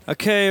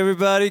Okay,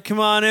 everybody, come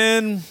on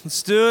in.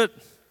 Let's do it.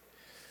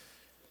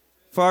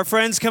 For our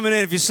friends coming in,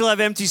 if you still have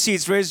empty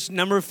seats, raise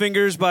number of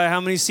fingers by how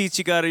many seats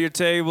you got at your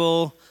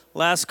table.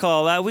 Last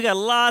call. We got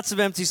lots of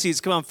empty seats.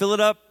 Come on, fill it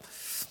up.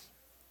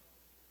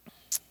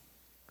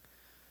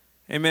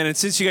 Amen. And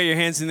since you got your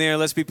hands in the air,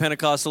 let's be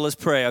Pentecostal. Let's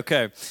pray.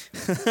 Okay.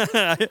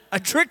 I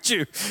tricked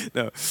you.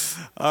 No.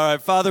 All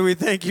right. Father, we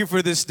thank you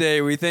for this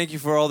day. We thank you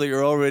for all that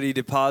you're already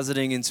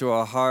depositing into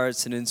our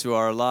hearts and into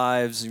our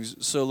lives. And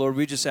so, Lord,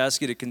 we just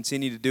ask you to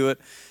continue to do it.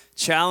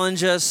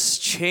 Challenge us,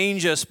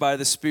 change us by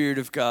the Spirit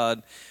of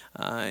God.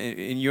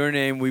 In your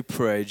name we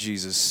pray,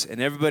 Jesus. And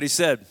everybody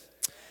said,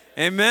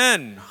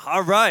 amen.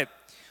 All right.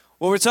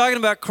 Well, we're talking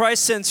about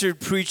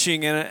Christ-centered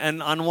preaching,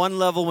 and on one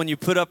level, when you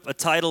put up a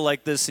title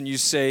like this and you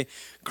say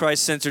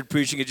Christ-centered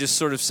preaching, it just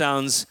sort of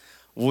sounds,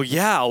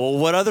 well,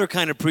 what other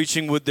kind of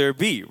preaching would there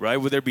be, right?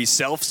 Would there be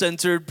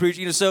self-centered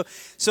preaching? So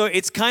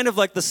it's kind of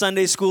like the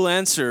Sunday school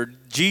answer.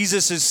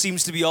 Jesus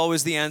seems to be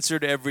always the answer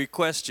to every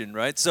question,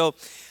 right?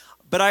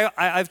 But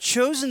I've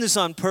chosen this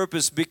on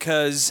purpose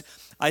because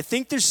I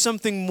think there's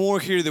something more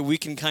here that we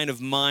can kind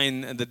of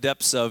mine the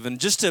depths of. And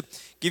just to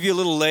give you a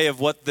little lay of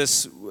what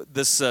this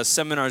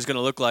seminar is going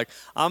to look like,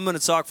 I'm going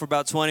to talk for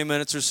about 20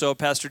 minutes or so.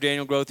 Pastor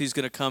Daniel Grothe is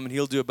going to come, and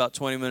he'll do about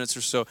 20 minutes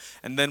or so.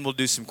 And then we'll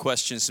do some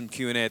questions, some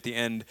Q&A at the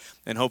end,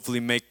 and hopefully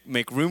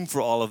make room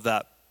for all of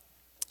that.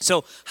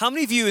 So how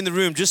many of you in the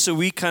room, just so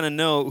we kind of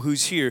know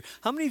who's here,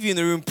 how many of you in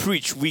the room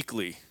preach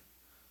weekly?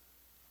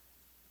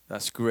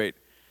 That's great.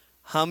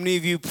 How many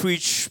of you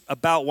preach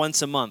about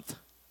once a month?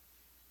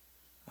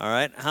 All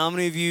right. How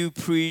many of you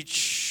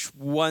preach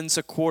once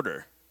a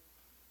quarter?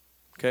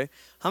 Okay.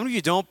 How many of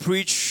you don't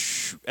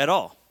preach at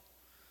all?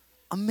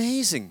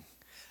 Amazing.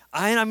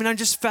 I mean, I'm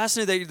just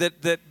fascinated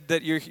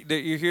that you're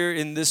here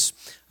in this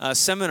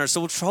seminar.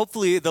 So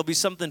hopefully there'll be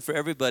something for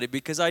everybody,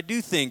 because I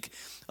do think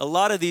a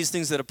lot of these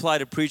things that apply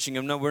to preaching.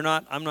 I'm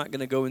not going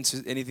to go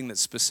into anything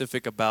that's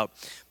specific about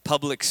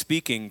public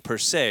speaking per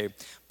se,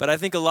 but I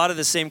think a lot of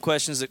the same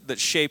questions that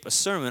shape a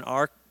sermon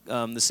are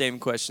the same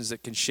questions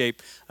that can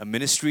shape a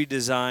ministry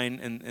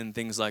design and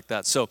things like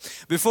that. So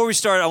before we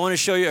start, I want to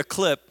show you a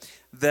clip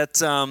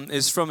that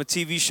is from a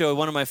TV show,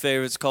 one of my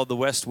favorites, called The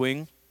West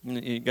Wing.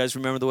 You guys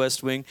remember The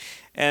West Wing?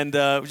 And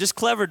just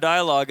clever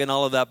dialogue and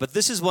all of that. But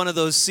this is one of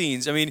those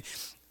scenes. I mean,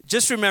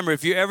 just remember,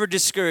 if you're ever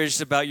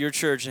discouraged about your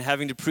church and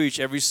having to preach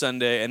every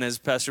Sunday, and as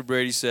Pastor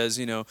Brady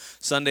says,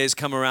 Sundays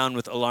come around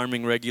with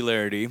alarming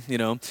regularity.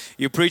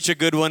 You preach a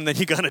good one, then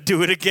you got to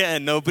do it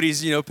again.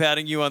 Nobody's,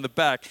 patting you on the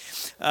back.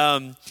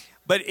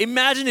 But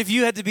imagine if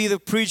you had to be the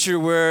preacher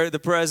where the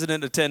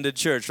president attended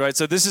church, right?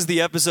 So this is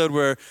the episode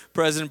where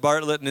President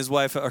Bartlett and his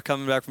wife are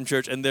coming back from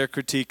church and their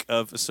critique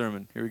of a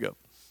sermon. Here we go.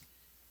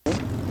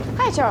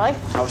 Hi, Charlie.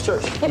 How was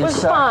church? It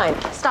was fine.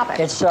 Stop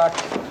it. It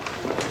sucked.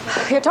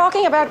 You're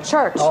talking about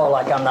church. Oh,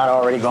 like I'm not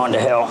already going to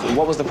hell.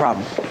 What was the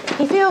problem?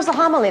 He feels the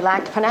homily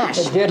lacked panache.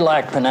 It did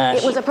lack panache.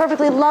 It was a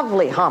perfectly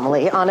lovely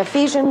homily on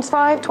Ephesians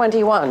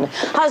 5:21.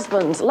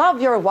 Husbands,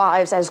 love your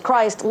wives as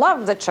Christ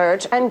loved the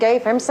church and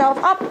gave himself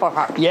up for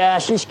her. Yeah,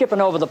 she's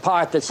skipping over the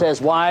part that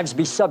says, wives,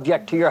 be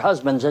subject to your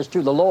husbands as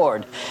to the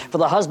Lord. For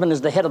the husband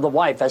is the head of the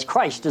wife, as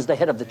Christ is the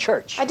head of the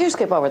church. I do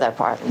skip over that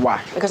part.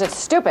 Why? Because it's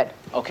stupid.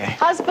 Okay.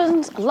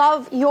 Husbands,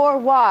 love your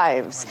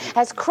wives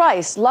as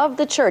Christ loved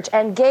the church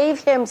and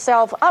gave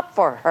himself up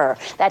for her,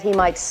 that he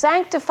might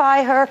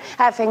sanctify her,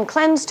 having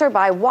cleansed her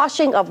by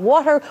washing of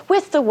water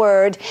with the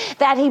word,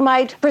 that he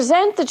might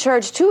present the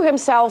church to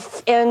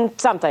himself in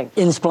something.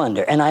 In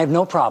splendor. And I have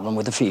no problem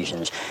with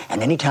Ephesians.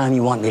 And anytime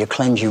you want me to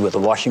cleanse you with the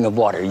washing of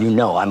water, you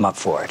know I'm up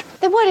for it.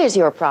 Then what is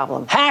your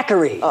problem?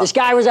 Hackery. Oh. This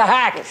guy was a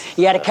hack.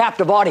 He had a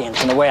captive audience.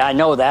 And the way I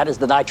know that is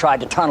that I tried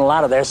to tunnel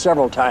out of there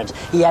several times.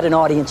 He had an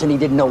audience and he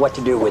didn't know what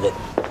to do with it.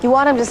 You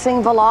want him to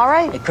sing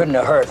Volare? It couldn't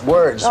have hurt.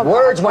 Words. Oh,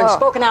 Words, God. when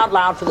spoken out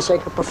loud for the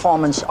sake of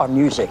performance, are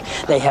music.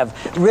 They have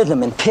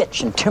rhythm and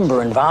pitch and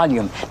timbre and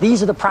volume.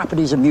 These are the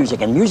properties of music.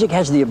 And music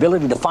has the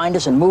ability to find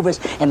us and move us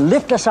and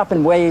lift us up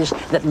in ways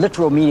that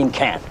literal meaning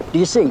can't. Do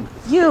you see?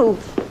 You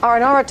are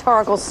an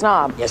oratorical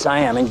snob. Yes, I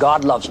am, and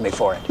God loves me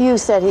for it. You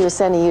said he was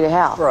sending you to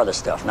hell. For other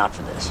stuff, not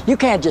for this. You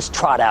can't just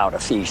trot out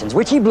Ephesians,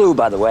 which he blew,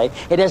 by the way.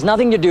 It has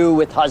nothing to do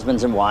with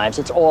husbands and wives.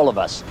 It's all of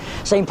us.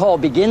 St. Paul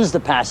begins the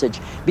passage,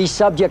 be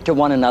subject to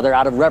one another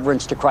out of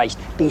reverence to Christ.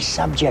 Be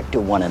subject to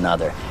one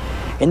another.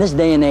 In this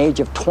day and age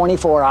of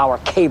 24-hour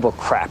cable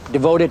crap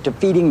devoted to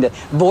feeding the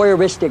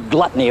voyeuristic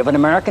gluttony of an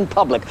American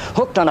public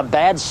hooked on a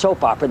bad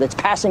soap opera that's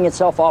passing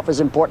itself off as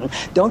important,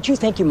 don't you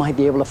think you might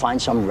be able to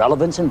find some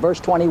relevance in verse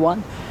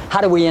 21?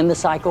 How do we end the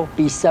cycle?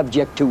 Be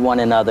subject to one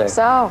another.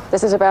 So,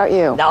 this is about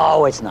you.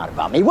 No, it's not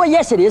about me. Well,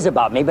 yes, it is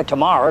about me, but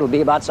tomorrow it'll be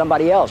about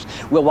somebody else.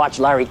 We'll watch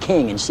Larry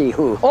King and see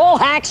who. All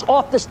hacks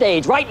off the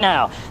stage right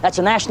now. That's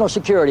a national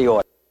security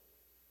order.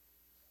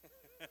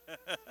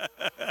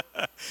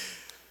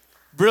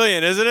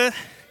 Brilliant, isn't it?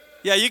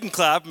 Yeah, you can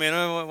clap,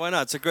 man. Why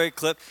not? It's a great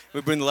clip.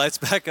 We bring the lights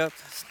back up.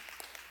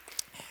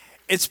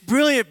 it's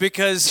brilliant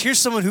because here's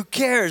someone who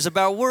cares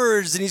about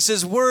words, and he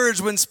says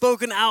words, when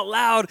spoken out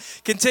loud,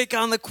 can take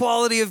on the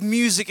quality of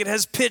music. It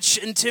has pitch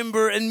and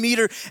timbre and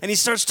meter, and he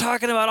starts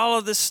talking about all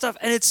of this stuff,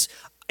 and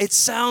it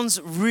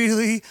sounds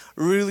really,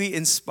 really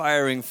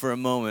inspiring for a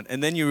moment,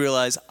 and then you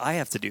realize, I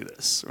have to do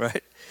this,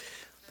 right?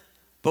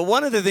 But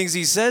one of the things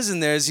he says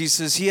in there is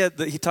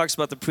he talks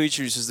about the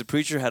preacher. He says the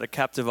preacher had a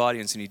captive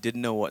audience, and he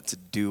didn't know what to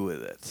do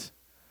with it.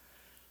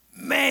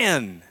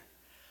 Man!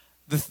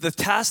 The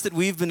task that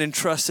we've been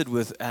entrusted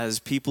with as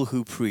people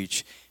who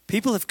preach,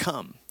 people have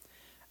come.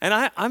 And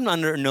I'm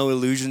under no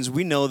illusions.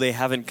 We know they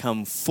haven't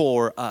come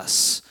for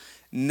us.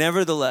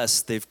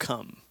 Nevertheless, they've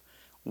come.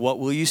 What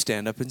will you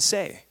stand up and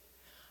say?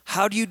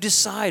 How do you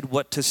decide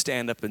what to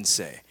stand up and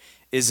say?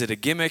 Is it a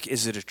gimmick?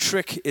 Is it a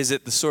trick? Is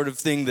it the sort of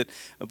thing that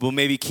will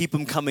maybe keep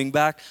them coming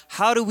back?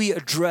 How do we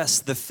address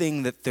the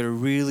thing that they're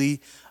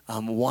really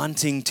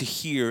wanting to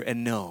hear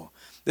and know?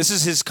 This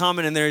is his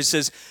comment in there. He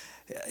says,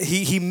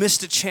 He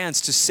missed a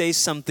chance to say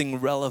something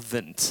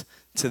relevant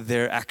to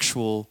their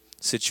actual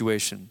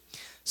situation.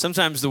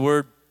 Sometimes the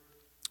word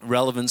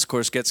relevance, of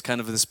course, gets kind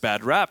of this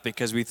bad rap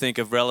because we think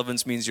of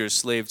relevance means you're a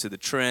slave to the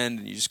trend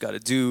and you just got to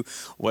do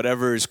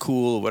whatever is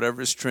cool,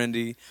 whatever is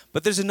trendy.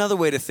 But there's another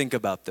way to think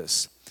about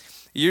this.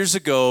 Years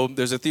ago,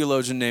 there's a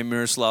theologian named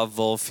Miroslav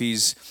Volf.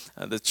 He's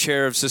the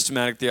chair of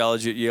systematic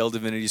theology at Yale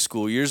Divinity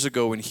School. Years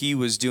ago, when he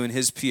was doing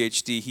his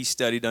PhD, he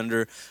studied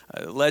under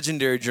a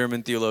legendary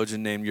German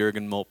theologian named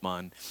Jürgen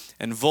Moltmann.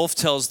 And Volf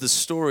tells the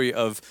story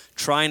of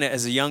trying to,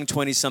 as a young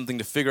 20-something,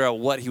 to figure out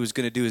what he was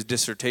going to do his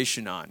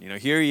dissertation on. You know,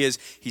 here he is,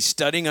 he's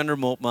studying under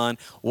Moltmann.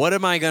 What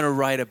am I going to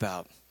write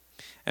about?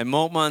 And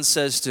Moltmann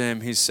says to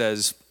him, he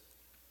says,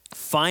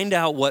 find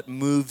out what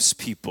moves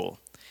people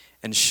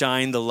and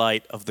shine the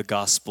light of the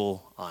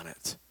gospel on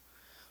it.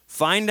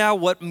 Find out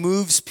what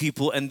moves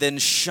people and then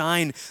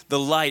shine the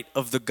light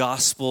of the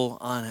gospel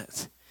on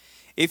it.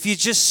 If you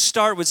just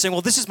start with saying,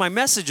 well, this is my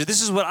message, or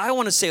this is what I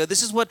want to say, or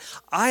this is what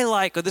I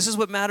like, or this is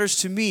what matters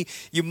to me,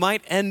 you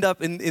might end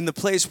up in the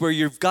place where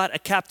you've got a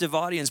captive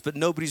audience, but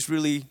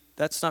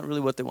that's not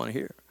really what they want to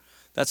hear.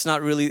 That's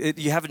not really,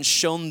 you haven't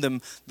shown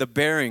them the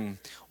bearing.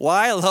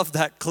 Why I love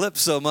that clip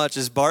so much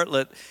is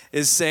Bartlett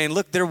is saying,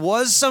 look, there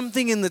was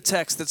something in the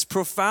text that's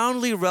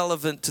profoundly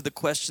relevant to the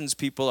questions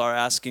people are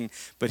asking,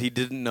 but he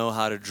didn't know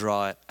how to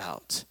draw it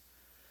out.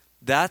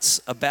 That's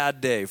a bad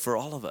day for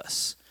all of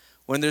us.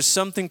 When there's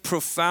something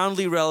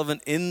profoundly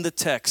relevant in the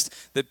text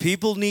that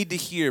people need to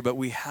hear, but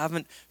we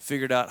haven't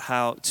figured out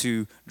how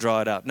to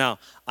draw it out. Now,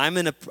 I'm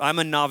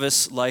a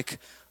novice like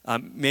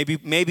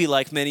maybe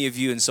like many of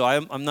you, and so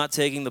I'm not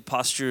taking the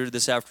posture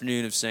this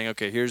afternoon of saying,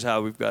 okay, here's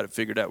how we've got it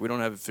figured out. We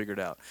don't have it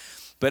figured out.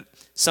 But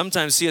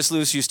sometimes C.S.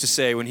 Lewis used to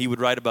say, when he would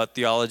write about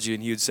theology,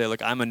 and he would say,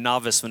 look, I'm a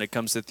novice when it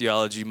comes to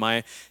theology.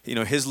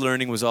 His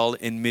learning was all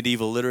in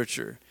medieval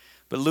literature.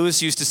 But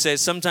Lewis used to say,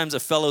 sometimes a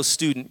fellow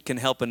student can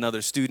help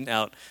another student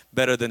out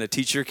better than a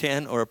teacher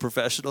can or a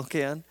professional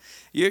can.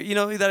 You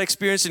know that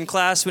experience in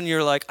class when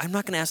you're like, I'm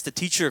not going to ask the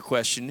teacher a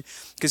question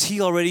because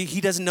he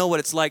doesn't know what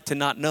it's like to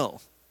not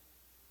know.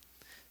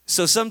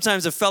 So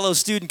sometimes a fellow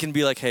student can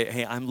be like,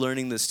 hey, I'm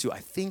learning this too. I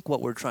think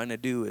what we're trying to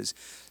do is.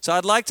 So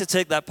I'd like to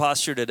take that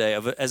posture today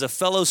as a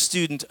fellow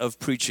student of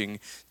preaching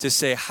to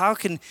say,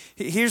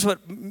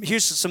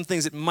 here's some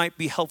things that might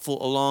be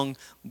helpful along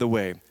the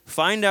way.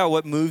 Find out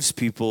what moves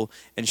people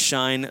and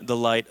shine the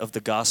light of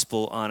the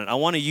gospel on it. I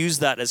want to use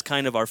that as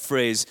kind of our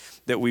phrase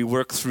that we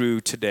work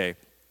through today.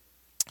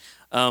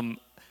 One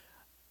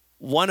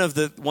of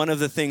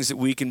the things that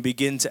we can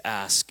begin to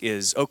ask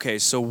is, okay,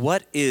 so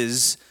what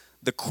is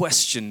the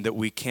question that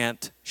we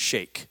can't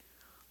shake?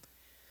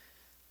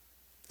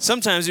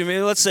 Sometimes,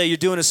 let's say you're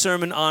doing a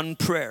sermon on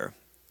prayer.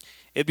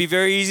 It'd be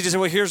very easy to say,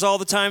 well, here's all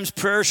the times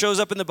prayer shows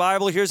up in the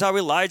Bible. Here's how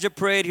Elijah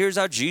prayed. Here's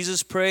how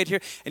Jesus prayed here.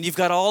 And you've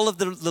got all of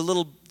the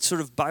little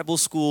sort of Bible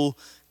school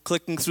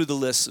clicking through the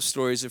list of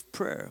stories of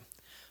prayer.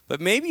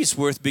 But maybe it's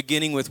worth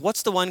beginning with,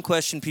 what's the one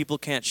question people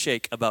can't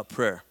shake about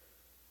prayer?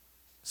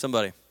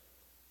 Somebody.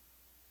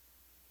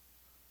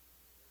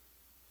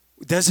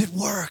 Does it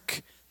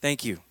work?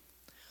 Thank you.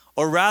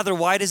 Or rather,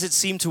 why does it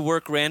seem to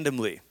work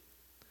randomly?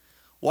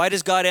 Why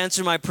does God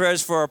answer my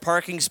prayers for our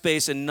parking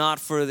space and not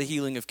for the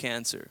healing of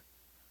cancer?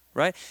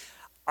 Right?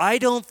 I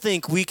don't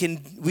think we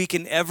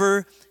can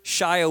ever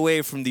shy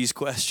away from these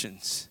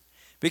questions.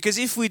 Because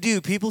if we do,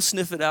 people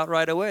sniff it out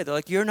right away. They're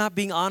like, you're not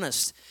being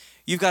honest.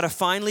 You've got a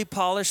finely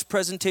polished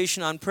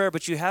presentation on prayer,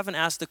 but you haven't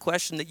asked the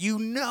question that you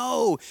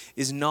know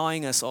is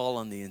gnawing us all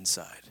on the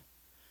inside.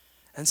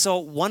 And so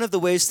one of the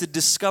ways to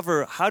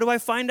discover, how do I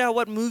find out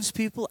what moves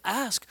people?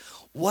 Ask,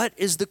 what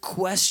is the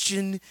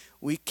question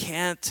we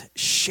can't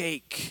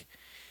shake?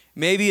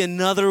 Maybe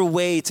another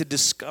way to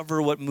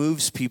discover what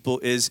moves people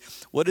is,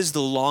 what is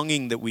the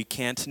longing that we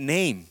can't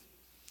name?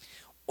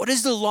 What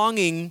is the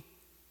longing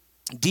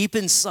deep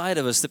inside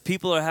of us that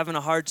people are having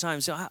a hard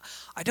time saying,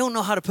 I don't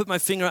know how to put my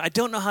finger on, I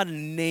don't know how to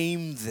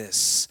name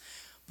this,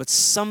 but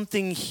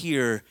something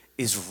here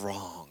is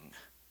wrong.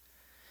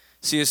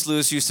 C.S.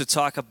 Lewis used to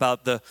talk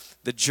about the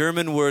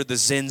German word, the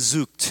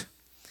Sehnsucht.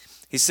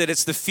 He said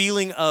it's the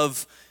feeling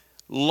of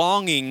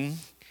longing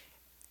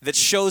that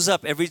shows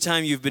up every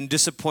time you've been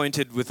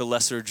disappointed with a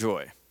lesser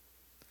joy.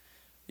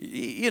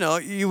 You know,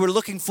 you were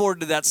looking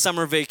forward to that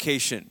summer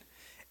vacation.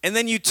 And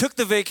then you took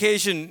the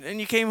vacation and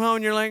you came home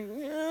and you're like,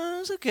 yeah,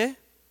 it's okay.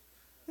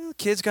 The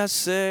kids got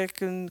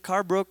sick and the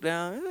car broke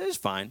down. It's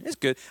fine. It's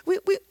good.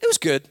 It was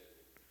good.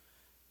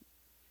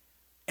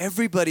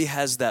 Everybody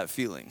has that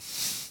feeling.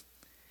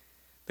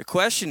 The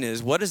question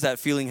is, what does that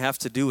feeling have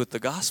to do with the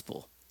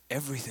gospel?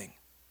 Everything.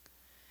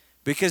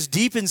 Because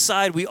deep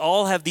inside, we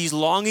all have these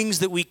longings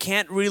that we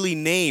can't really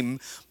name,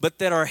 but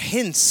that are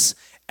hints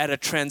at a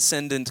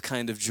transcendent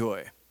kind of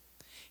joy.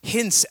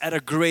 Hints at a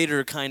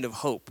greater kind of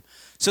hope.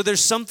 So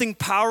there's something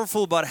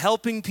powerful about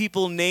helping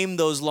people name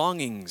those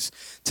longings.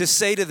 To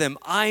say to them,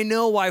 I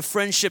know why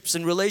friendships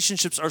and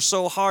relationships are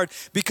so hard,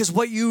 because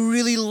what you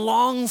really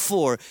long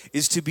for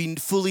is to be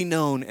fully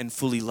known and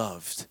fully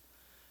loved.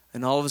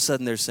 And all of a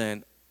sudden they're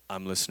saying,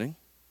 I'm listening,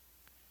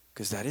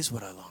 because that is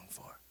what I long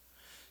for.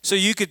 So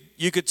you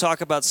could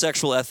talk about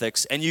sexual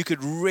ethics, and you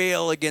could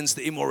rail against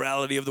the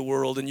immorality of the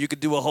world, and you could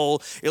do a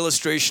whole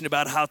illustration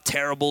about how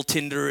terrible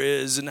Tinder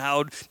is and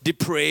how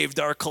depraved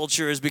our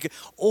culture is.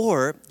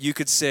 Or you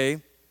could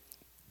say,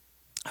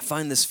 I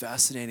find this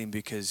fascinating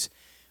because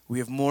we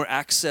have more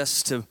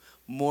access to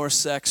more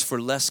sex for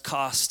less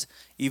cost,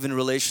 even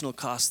relational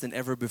cost, than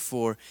ever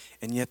before,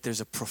 and yet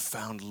there's a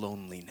profound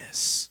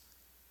loneliness.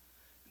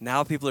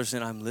 Now people are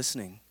saying, I'm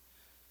listening,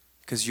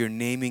 because you're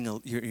naming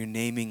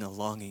a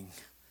longing.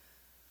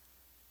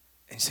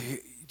 And so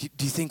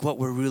do you think what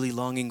we're really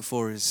longing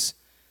for is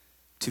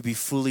to be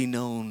fully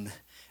known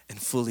and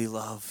fully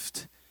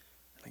loved?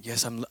 Like,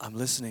 yes, I'm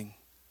listening.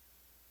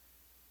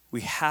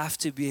 We have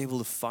to be able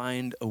to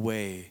find a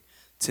way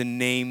to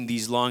name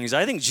these longings.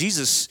 I think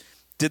Jesus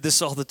did this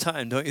all the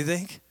time, don't you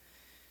think?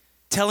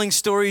 Telling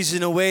stories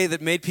in a way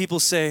that made people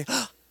say,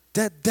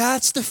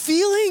 that's the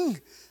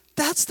feeling.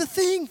 That's the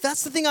thing.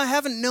 That's the thing I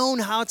haven't known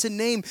how to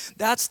name.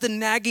 That's the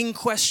nagging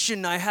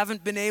question I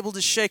haven't been able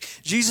to shake.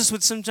 Jesus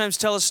would sometimes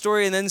tell a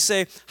story and then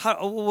say,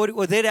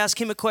 they'd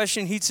ask him a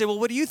question. He'd say, well,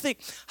 what do you think?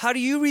 How do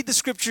you read the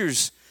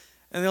scriptures?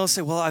 And they'll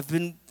say, well, I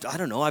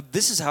don't know.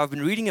 This is how I've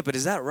been reading it, but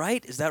is that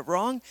right? Is that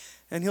wrong?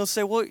 And he'll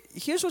say, well,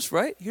 here's what's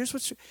right.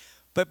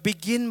 But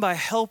begin by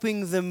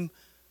helping them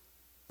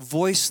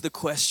voice the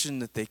question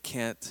that they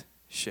can't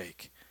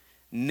shake.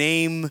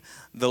 Name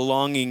the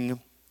longing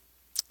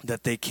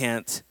that they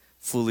can't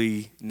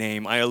fully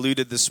name. I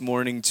alluded this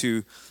morning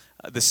to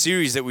the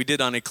series that we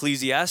did on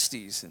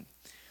Ecclesiastes. And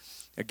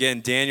again,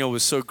 Daniel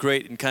was so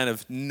great in kind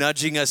of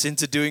nudging us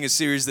into doing a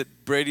series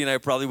that Brady and I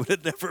probably would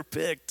have never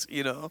picked,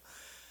 you know.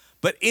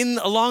 But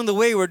along the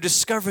way, we're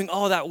discovering,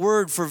 that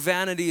word for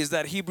vanity is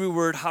that Hebrew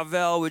word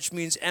havel, which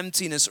means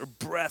emptiness or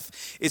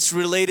breath. It's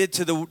related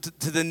to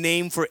the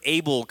name for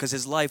Abel, because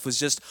his life was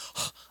just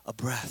a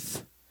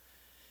breath.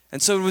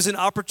 And so it was an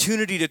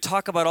opportunity to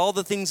talk about all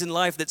the things in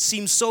life that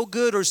seem so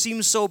good or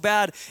seem so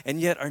bad,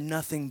 and yet are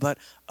nothing but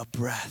a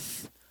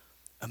breath,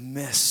 a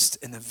mist,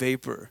 and a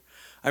vapor.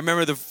 I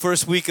remember the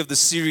first week of the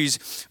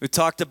series, we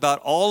talked about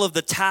all of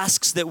the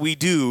tasks that we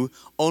do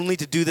only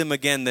to do them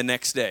again the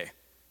next day.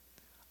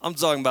 I'm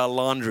talking about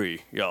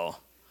laundry, y'all.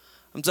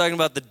 I'm talking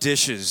about the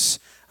dishes.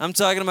 I'm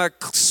talking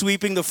about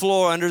sweeping the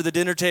floor under the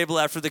dinner table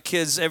after the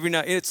kids every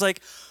night. It's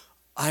like,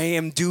 I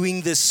am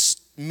doing this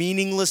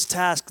meaningless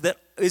task that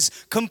is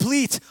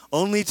complete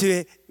only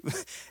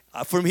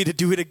for me to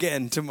do it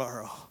again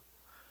tomorrow.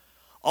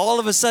 All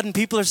of a sudden,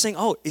 people are saying,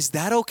 is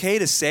that okay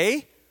to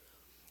say?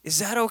 Is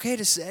that okay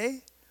to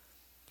say?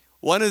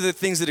 One of the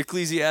things that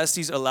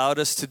Ecclesiastes allowed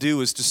us to do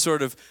was to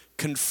sort of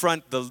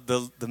confront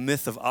the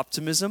myth of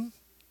optimism.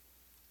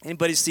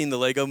 Anybody seen the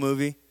Lego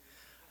movie?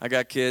 I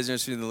got kids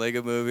who've seen the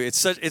Lego movie.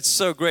 It's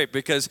so great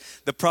because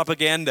the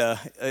propaganda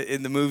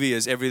in the movie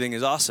is everything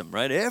is awesome,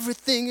 right?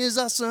 Everything is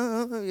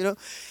awesome, you know.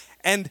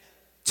 And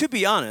to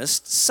be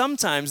honest,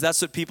 sometimes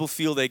that's what people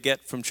feel they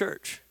get from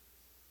church.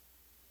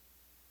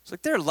 It's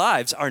like their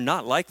lives are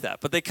not like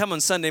that, but they come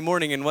on Sunday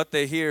morning and what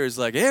they hear is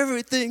like,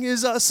 everything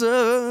is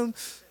awesome.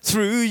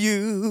 Through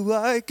you,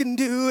 I can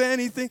do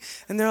anything.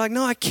 And they're like,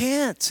 no, I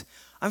can't.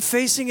 I'm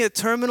facing a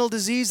terminal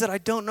disease that I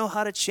don't know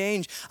how to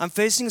change. I'm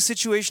facing a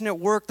situation at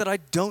work that I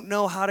don't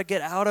know how to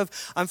get out of.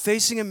 I'm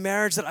facing a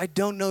marriage that I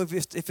don't know if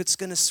it's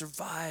going to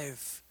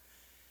survive.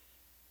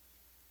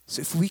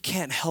 So if we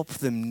can't help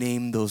them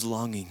name those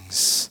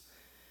longings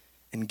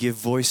and give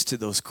voice to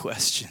those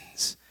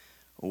questions,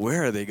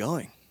 where are they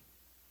going?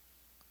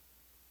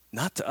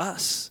 Not to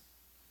us.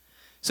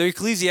 So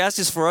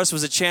Ecclesiastes for us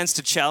was a chance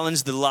to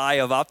challenge the lie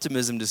of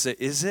optimism to say,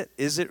 is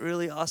it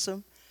really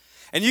awesome?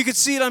 And you could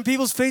see it on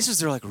people's faces.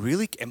 They're like,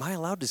 really? Am I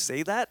allowed to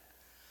say that?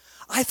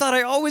 I thought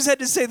I always had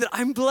to say that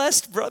I'm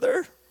blessed,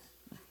 brother.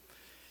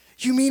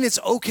 You mean it's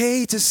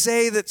okay to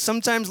say that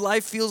sometimes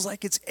life feels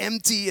like it's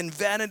empty and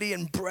vanity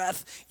and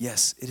breath?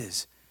 Yes, it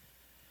is.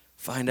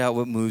 Find out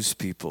what moves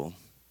people.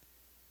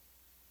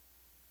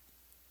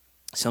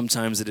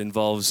 Sometimes it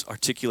involves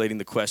articulating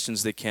the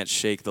questions they can't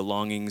shake, the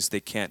longings they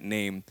can't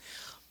name.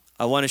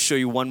 I want to show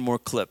you one more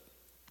clip.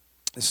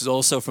 This is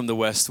also from The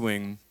West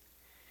Wing.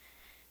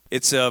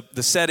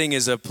 The setting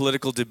is a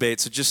political debate,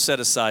 so just set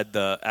aside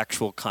the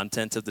actual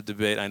content of the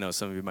debate. I know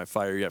some of you might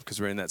fire you up because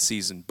we're in that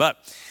season. But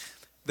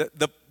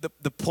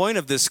the point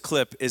of this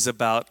clip is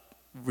about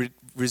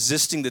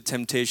resisting the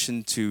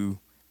temptation to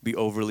be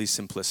overly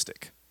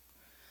simplistic.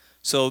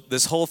 So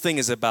this whole thing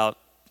is about,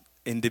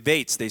 in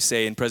debates, they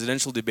say, in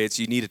presidential debates,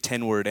 you need a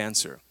 10-word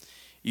answer.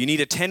 You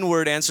need a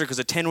 10-word answer because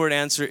a 10-word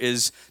answer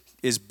is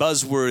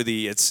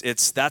buzzworthy.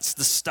 That's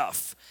the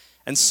stuff.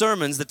 And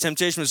sermons, the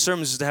temptation with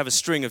sermons is to have a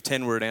string of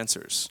 10-word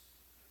answers,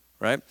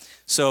 right?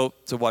 So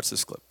watch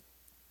this clip.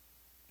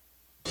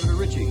 Senator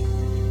Ritchie,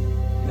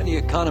 many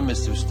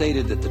economists have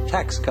stated that the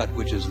tax cut,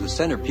 which is the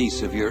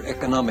centerpiece of your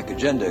economic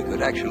agenda,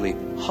 could actually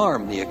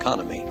harm the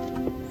economy.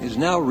 Is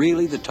now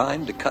really the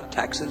time to cut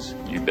taxes?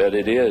 You bet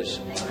it is.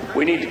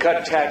 We need to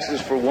cut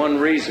taxes for one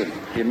reason.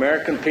 The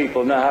American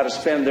people know how to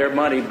spend their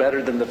money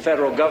better than the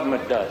federal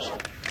government does.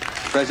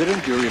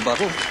 President, your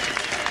rebuttal.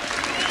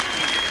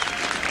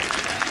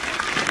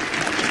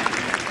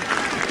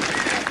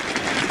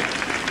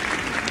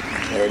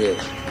 There it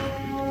is.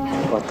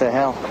 What the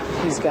hell?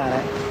 He's got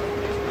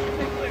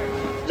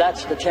it.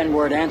 That's the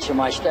 10-word answer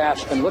my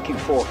staff's been looking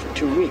for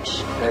 2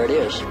 weeks. There it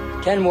is.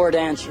 10-word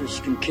answers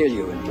can kill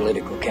you in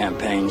political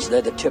campaigns.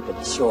 They're the tip of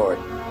the sword.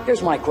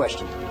 Here's my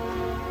question.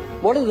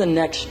 What are the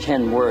next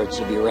 10 words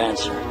of your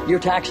answer? Your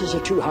taxes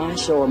are too high,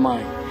 so are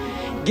mine.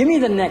 Give me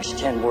the next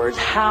 10 words.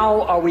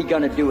 How are we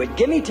going to do it?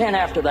 Give me 10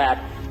 after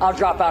that. I'll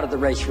drop out of the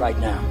race right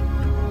now.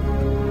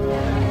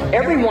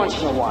 Every once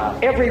in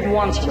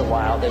a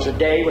while, there's a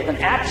day with an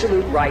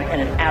absolute right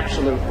and an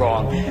absolute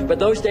wrong. But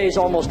those days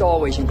almost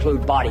always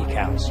include body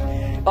counts.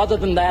 Other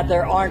than that,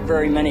 there aren't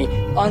very many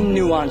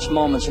unnuanced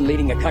moments in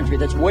leading a country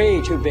that's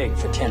way too big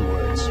for 10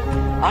 words.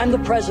 I'm the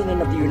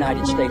President of the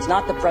United States,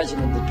 not the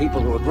President of the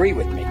people who agree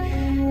with me.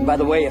 And by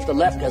the way, if the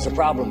left has a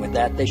problem with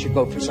that, they should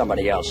vote for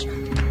somebody else.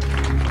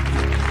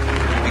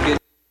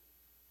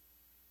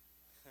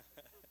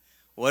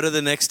 What are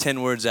the next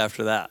 10 words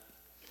after that?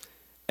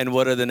 And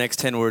what are the next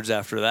 10 words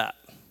after that?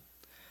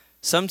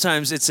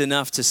 Sometimes it's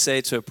enough to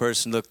say to a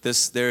person, look,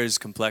 there is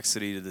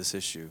complexity to this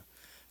issue.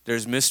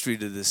 There's mystery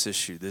to this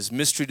issue. There's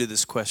mystery to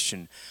this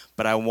question,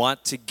 but I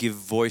want to give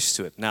voice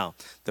to it. Now,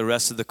 the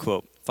rest of the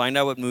quote. Find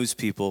out what moves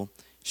people.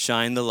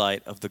 Shine the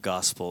light of the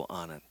gospel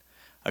on it.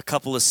 A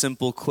couple of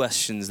simple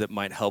questions that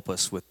might help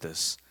us with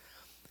this.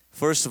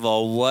 First of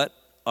all, what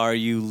are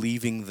you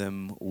leaving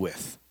them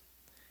with?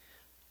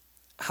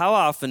 How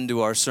often do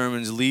our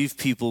sermons leave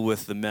people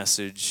with the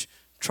message,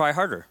 try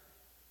harder?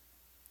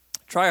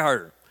 Try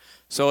harder.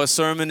 So a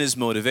sermon is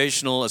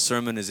motivational, a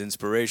sermon is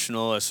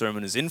inspirational, a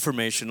sermon is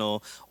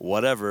informational,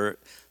 whatever.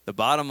 The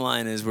bottom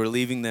line is we're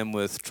leaving them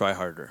with try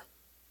harder.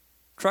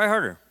 Try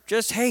harder.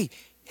 Just, hey,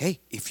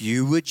 if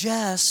you would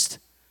just.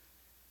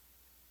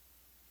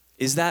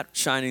 Is that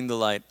shining the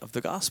light of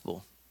the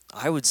gospel?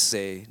 I would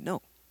say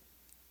no.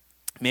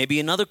 Maybe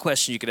another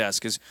question you could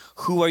ask is,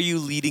 who are you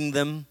leading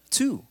them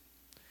to?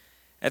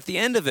 At the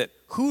end of it,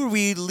 who are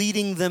we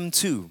leading them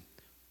to?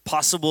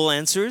 Possible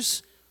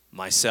answers?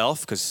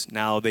 Myself, because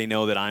now they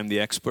know that I'm the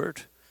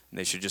expert, and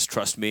they should just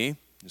trust me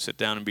and sit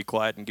down and be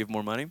quiet and give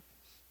more money,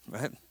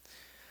 right?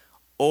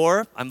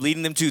 Or I'm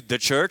leading them to the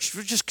church.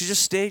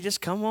 Just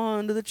come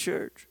on to the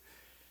church.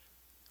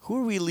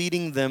 Who are we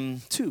leading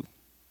them to?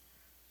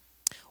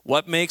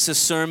 What makes a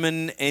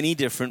sermon any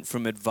different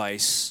from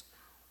advice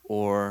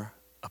or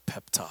a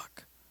pep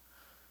talk?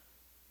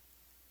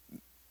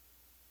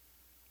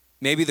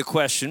 Maybe the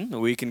question that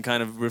we can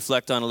kind of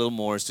reflect on a little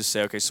more is to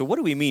say, okay, so what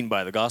do we mean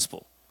by the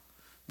gospel?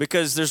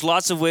 Because there's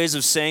lots of ways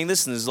of saying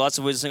this, and there's lots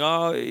of ways of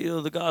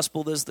saying, the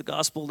gospel this, the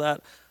gospel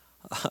that.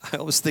 I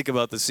always think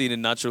about the scene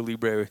in Nacho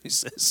Libre where he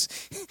says,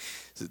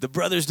 the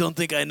brothers don't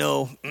think I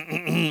know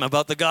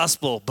about the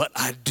gospel, but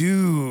I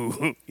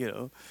do,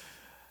 And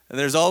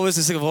there's always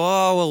this thing of,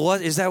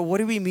 what is that? What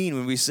do we mean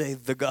when we say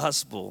the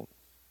gospel?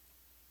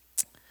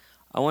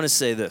 I want to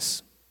say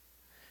this.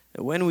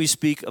 That when we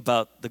speak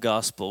about the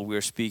gospel,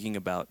 we're speaking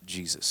about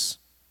Jesus.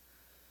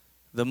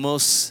 The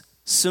most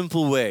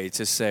simple way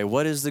to say,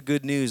 what is the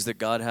good news that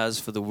God has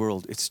for the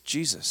world? It's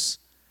Jesus.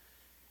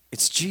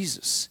 It's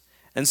Jesus.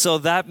 And so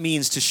that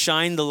means to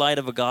shine the light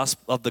of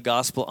the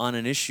gospel on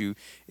an issue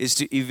is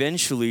to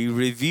eventually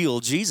reveal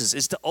Jesus,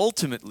 is to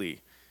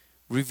ultimately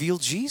reveal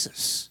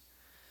Jesus.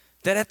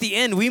 That at the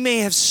end, we may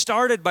have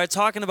started by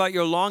talking about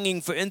your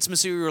longing for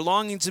intimacy, or your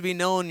longing to be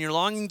known, your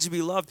longing to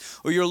be loved,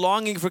 or your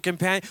longing for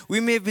companion.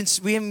 We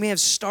may have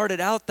started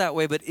out that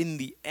way, but in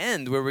the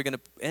end, where we're going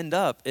to end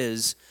up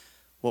is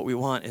what we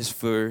want is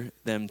for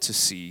them to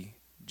see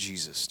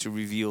Jesus, to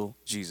reveal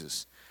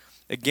Jesus.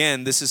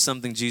 Again, this is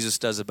something Jesus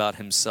does about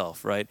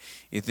himself, right?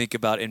 You think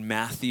about in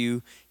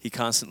Matthew, he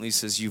constantly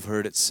says, you've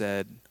heard it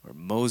said, or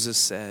Moses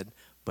said,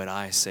 but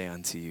I say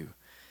unto you.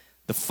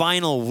 The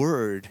final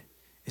word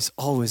is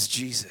always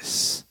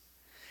Jesus.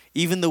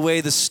 Even the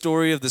way the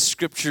story of the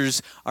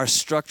scriptures are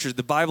structured,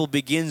 the Bible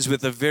begins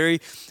with a very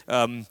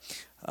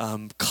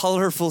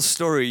colorful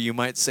story, you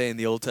might say, in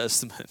the Old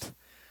Testament.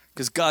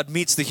 Because God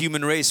meets the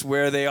human race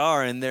where they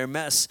are in their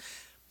mess.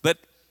 But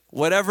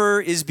Whatever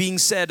is being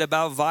said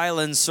about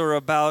violence or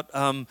about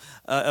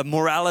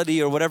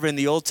morality or whatever in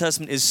the Old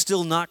Testament is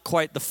still not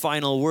quite the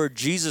final word.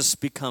 Jesus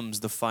becomes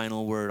the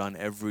final word on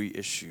every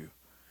issue.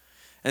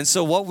 And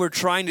so what we're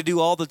trying to do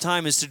all the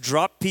time is to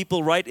drop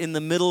people right in the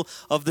middle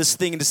of this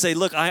thing and to say,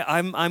 look,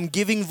 I'm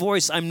giving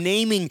voice. I'm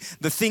naming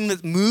the thing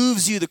that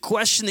moves you, the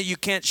question that you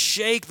can't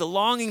shake, the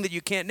longing that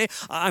you can't name.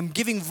 I'm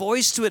giving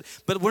voice to it,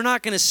 but we're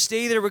not going to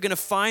stay there. We're going to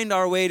find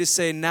our way to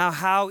say, now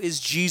how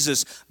is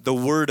Jesus the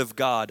Word of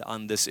God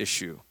on this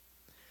issue?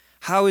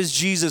 How is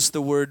Jesus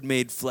the Word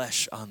made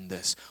flesh on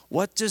this?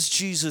 What does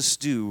Jesus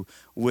do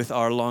with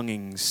our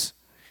longings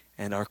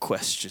and our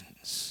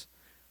questions?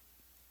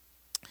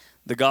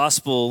 The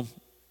gospel,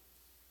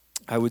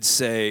 I would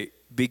say,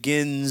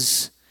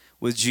 begins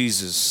with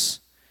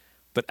Jesus,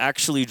 but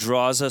actually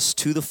draws us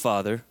to the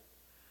Father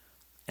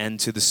and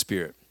to the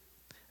Spirit.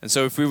 And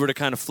so if we were to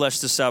kind of flesh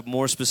this out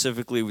more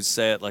specifically, we'd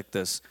say it like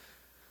this.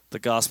 The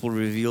gospel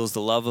reveals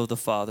the love of the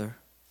Father.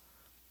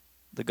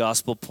 The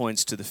gospel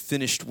points to the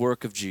finished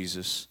work of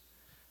Jesus.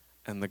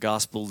 And the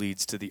gospel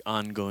leads to the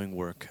ongoing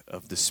work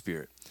of the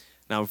Spirit.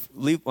 Now,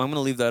 I'm going to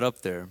leave that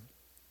up there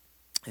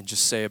and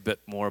just say a bit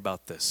more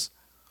about this.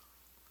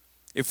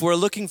 If we're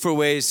looking for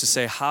ways to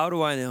say, how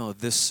do I know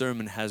this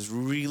sermon has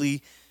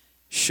really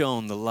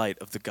shown the light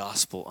of the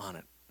gospel on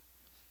it?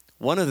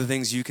 One of the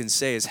things you can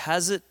say is,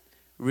 has it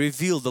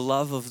revealed the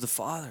love of the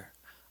Father?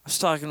 I was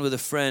talking with a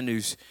friend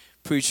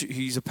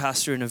he's a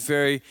pastor in a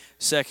very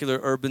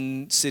secular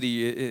urban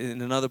city in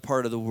another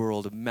part of the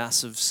world, a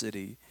massive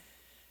city.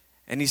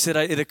 And he said,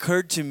 it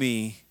occurred to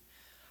me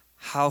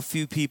how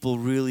few people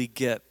really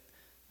get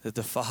that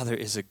the Father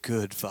is a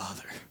good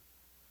Father.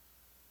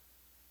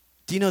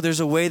 Do you know there's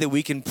a way that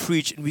we can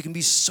preach and we can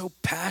be so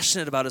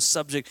passionate about a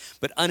subject,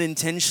 but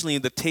unintentionally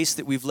the taste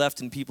that we've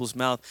left in people's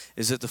mouth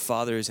is that the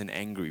Father is an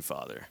angry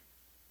Father.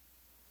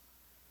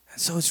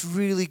 And so it's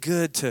really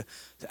good to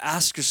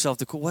ask yourself,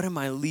 what am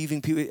I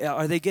leaving people?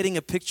 Are they getting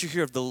a picture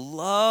here of the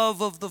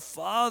love of the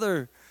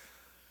Father?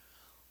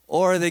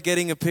 Or are they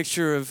getting a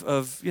picture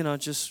of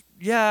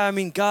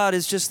God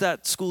is just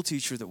that school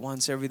teacher that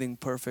wants everything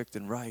perfect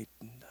and right.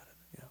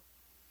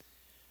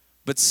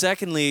 But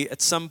secondly, at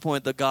some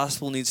point, the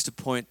gospel needs to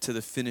point to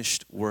the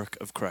finished work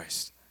of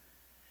Christ.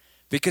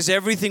 Because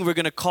everything we're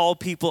going to call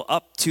people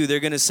up to, they're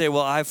going to say,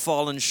 well, I've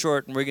fallen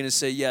short. And we're going to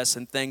say, yes,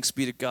 and thanks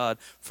be to God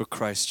for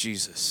Christ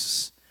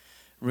Jesus.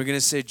 And we're going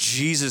to say,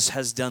 Jesus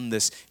has done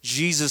this.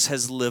 Jesus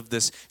has lived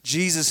this.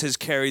 Jesus has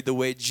carried the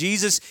weight.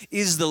 Jesus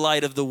is the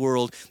light of the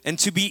world. And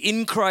to be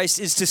in Christ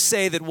is to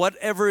say that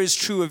whatever is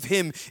true of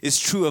him is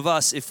true of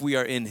us if we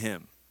are in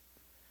him.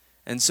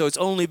 And so it's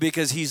only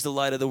because he's the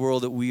light of the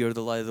world that we are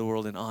the light of the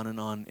world, and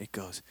on it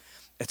goes.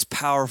 It's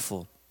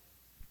powerful.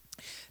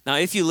 Now,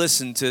 if you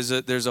listen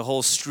to, there's a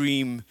whole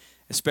stream,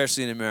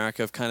 especially in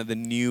America, of kind of the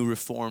new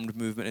Reformed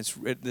movement.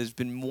 There's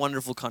been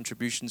wonderful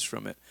contributions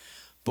from it.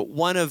 But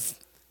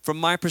from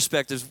my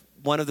perspective,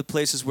 one of the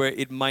places where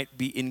it might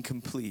be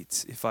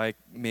incomplete, if I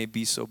may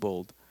be so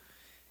bold,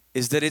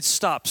 is that it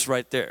stops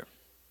right there.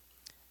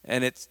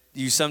 And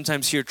you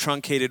sometimes hear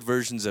truncated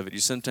versions of it. You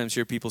sometimes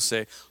hear people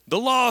say, the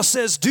law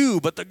says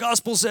do, but the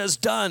gospel says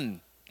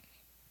done.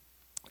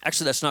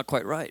 Actually, that's not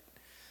quite right.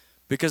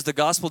 Because the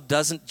gospel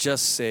doesn't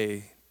just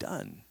say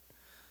done.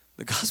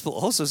 The gospel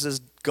also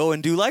says go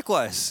and do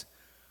likewise.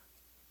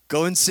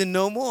 Go and sin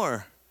no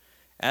more.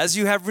 As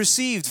you have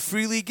received,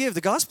 freely give.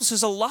 The gospel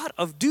says a lot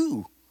of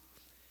do,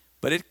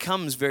 but it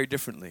comes very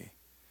differently.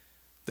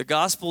 The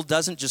gospel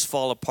doesn't just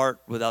fall apart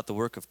without the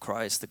work of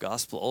Christ. The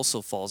gospel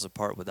also falls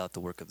apart without the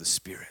work of the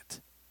Spirit.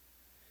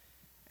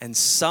 And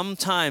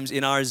sometimes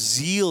in our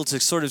zeal to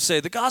sort of say,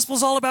 the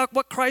gospel's all about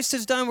what Christ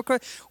has done,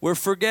 we're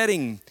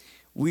forgetting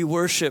we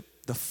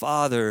worship the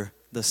Father,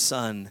 the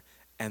Son,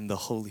 and the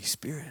Holy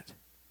Spirit.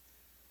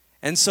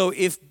 And so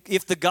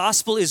if the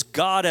gospel is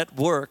God at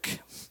work,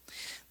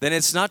 then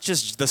it's not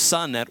just the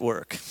Son at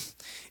work.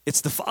 It's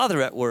the Father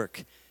at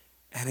work,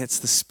 and it's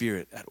the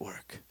Spirit at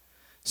work.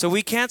 So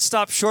we can't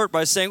stop short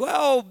by saying,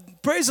 well,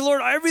 praise the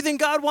Lord, everything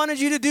God wanted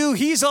you to do,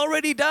 he's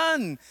already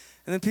done.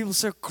 And then people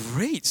say,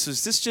 great. So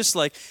is this just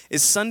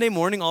is Sunday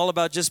morning all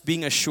about just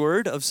being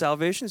assured of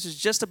salvation? Is it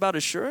just about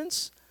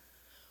assurance?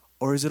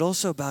 Or is it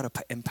also about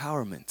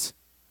empowerment?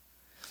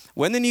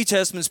 When the New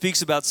Testament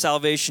speaks about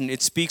salvation,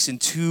 it speaks in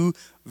two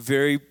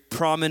very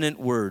prominent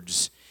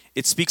words.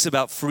 It speaks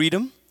about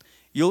freedom.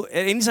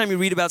 Anytime you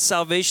read about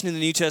salvation in the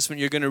New Testament,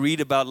 you're going to read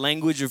about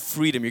language of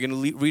freedom. You're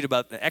going to read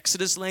about the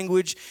Exodus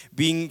language,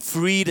 being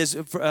freed as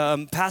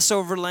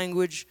Passover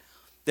language.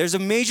 There's a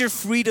major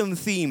freedom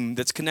theme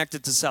that's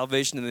connected to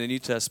salvation in the New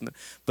Testament.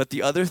 But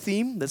the other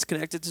theme that's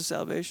connected to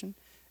salvation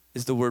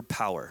is the word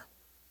power.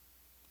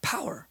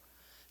 Power.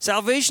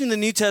 Salvation in the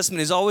New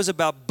Testament is always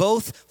about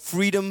both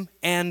freedom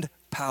and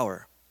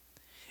power.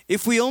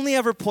 If we only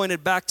ever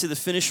pointed back to the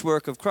finished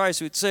work of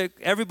Christ,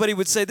 everybody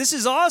would say, this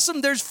is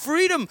awesome, there's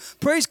freedom.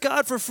 Praise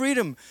God for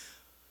freedom.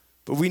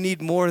 But we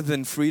need more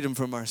than freedom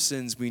from our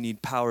sins. We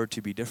need power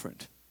to be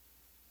different.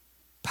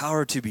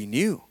 Power to be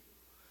new.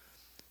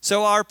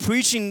 So our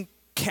preaching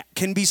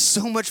can be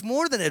so much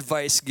more than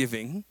advice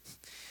giving.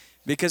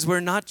 Because we're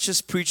not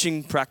just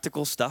preaching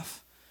practical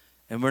stuff,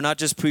 and we're not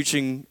just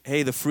preaching,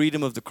 hey, the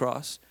freedom of the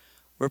cross.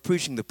 We're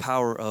preaching the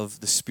power of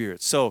the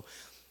Spirit. So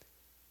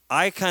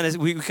we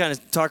kind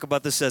of talk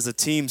about this as a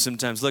team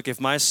sometimes. Look, if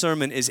my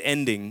sermon is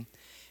ending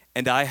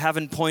and I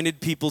haven't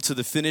pointed people to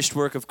the finished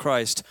work of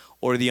Christ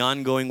or the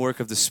ongoing work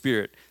of the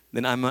Spirit,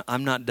 then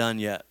I'm not done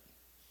yet.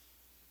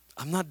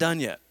 I'm not done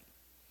yet.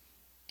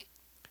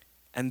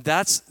 And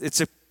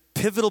it's a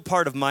pivotal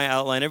part of my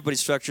outline. Everybody's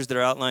structures that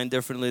are outlined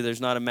differently.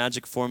 There's not a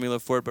magic formula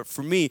for it. But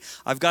for me,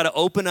 I've got to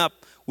open up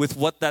with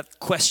what that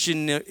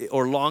question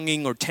or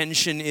longing or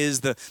tension is,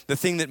 the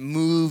thing that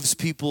moves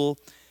people.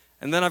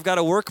 And then I've got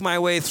to work my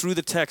way through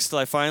the text till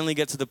I finally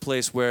get to the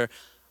place where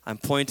I'm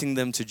pointing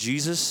them to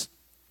Jesus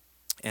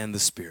and the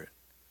Spirit.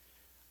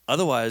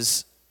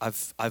 Otherwise,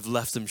 I've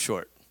left them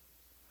short.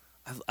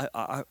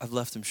 I've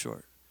left them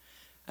short.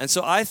 And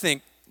so I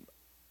think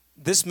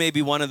this may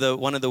be one of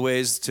the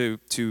ways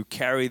to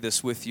carry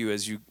this with you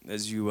as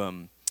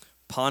you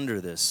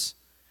ponder this,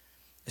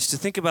 is to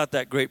think about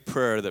that great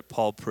prayer that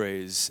Paul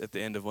prays at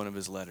the end of one of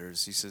his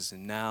letters. He says,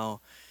 "And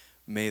now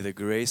may the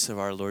grace of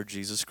our Lord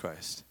Jesus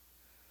Christ,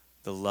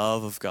 the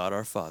love of God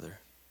our Father,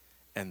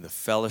 and the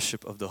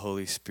fellowship of the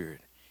Holy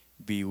Spirit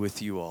be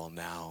with you all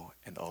now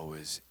and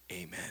always.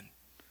 Amen."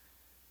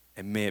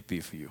 And may it be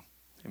for you.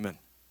 Amen.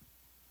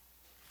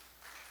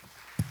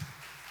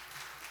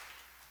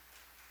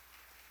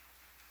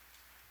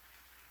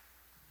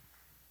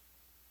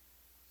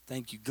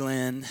 Thank you,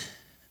 Glenn.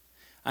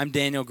 I'm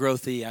Daniel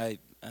Grothe.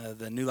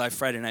 The New Life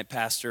Friday night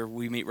pastor.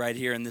 We meet right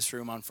here in this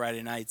room on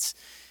Friday nights.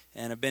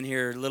 And I've been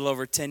here a little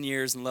over 10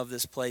 years and love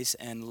this place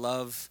and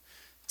love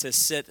to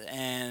sit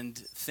and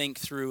think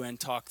through and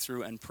talk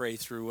through and pray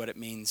through what it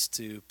means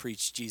to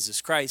preach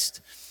Jesus Christ.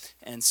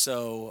 And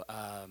so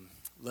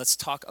let's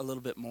talk a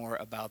little bit more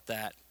about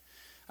that.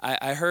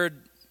 I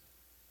heard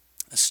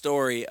a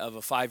story of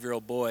a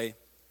 5-year-old boy,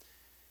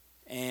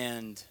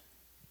 and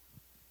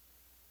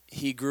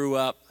he grew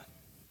up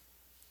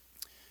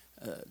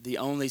the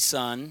only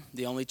son,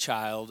 the only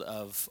child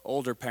of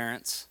older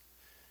parents.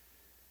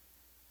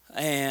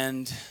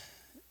 And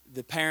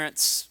the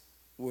parents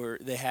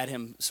they had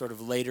him sort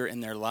of later in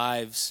their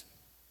lives,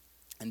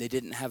 and they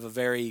didn't have a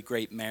very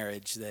great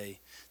marriage. They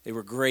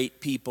were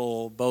great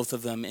people, both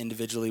of them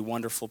individually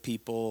wonderful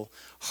people,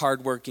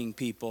 hardworking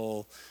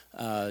people,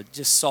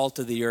 just salt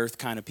of the earth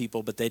kind of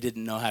people, but they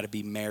didn't know how to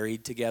be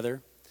married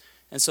together.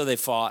 And so they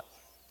fought.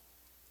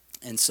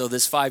 And so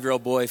this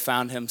 5-year-old boy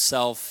found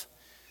himself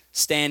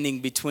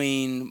standing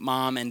between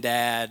mom and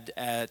dad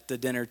at the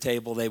dinner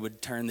table. They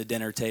would turn the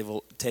dinner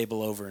table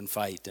over and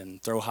fight and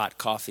throw hot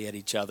coffee at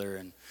each other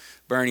and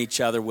burn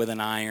each other with an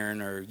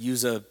iron or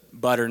use a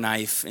butter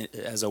knife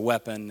as a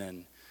weapon.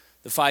 And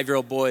the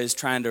 5-year-old boy is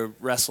trying to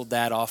wrestle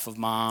dad off of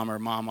mom or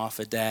mom off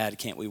of dad.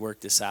 Can't we work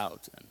this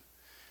out?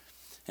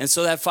 And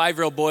so that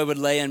 5-year-old boy would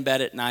lay in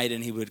bed at night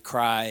and he would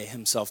cry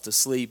himself to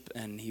sleep,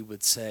 and he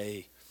would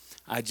say,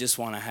 "I just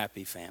want a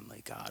happy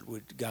family, God.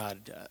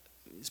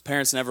 His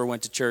parents never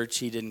went to church.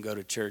 He didn't go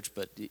to church,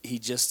 but he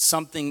just,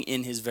 something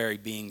in his very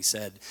being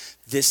said,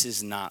 this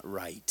is not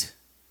right."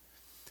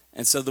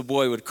 And so the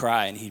boy would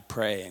cry and he'd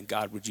pray, and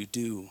God, would you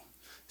do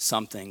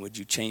something? Would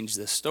you change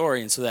this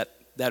story? And so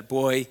that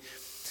boy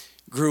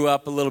grew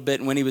up a little bit,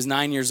 and when he was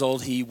 9 years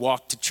old, he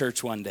walked to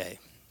church one day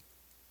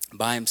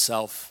by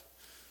himself,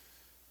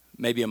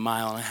 maybe a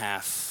mile and a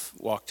half,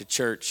 walked to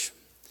church,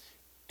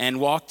 and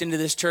walked into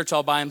this church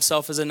all by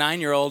himself as a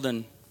 9-year-old.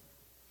 And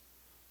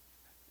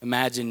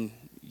imagine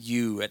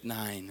you at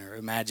 9, or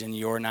imagine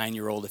your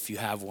 9-year-old, if you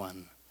have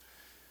one,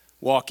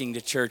 walking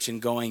to church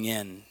and going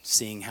in,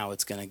 seeing how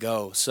it's going to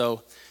go.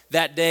 So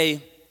that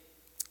day,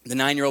 the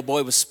 9-year-old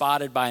boy was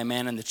spotted by a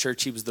man in the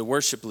church. He was the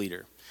worship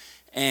leader.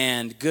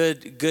 And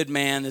good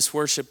man, this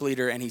worship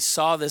leader, and he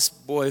saw this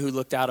boy who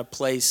looked out of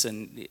place,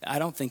 and I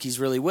don't think he's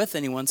really with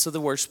anyone. So the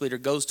worship leader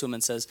goes to him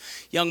and says,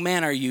 "Young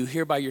man, are you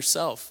here by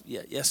yourself?"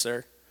 Yes,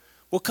 sir."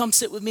 "Well, come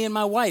sit with me and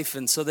my wife."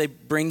 And so they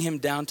bring him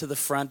down to the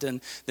front, and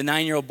the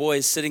 9-year-old boy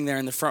is sitting there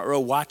in the front row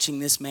watching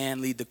this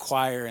man lead the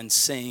choir and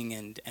sing,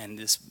 and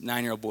this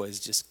 9-year-old boy is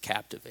just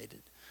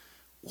captivated.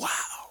 Wow.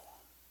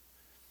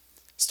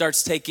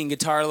 Starts taking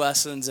guitar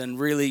lessons, and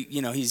really,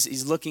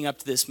 he's looking up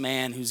to this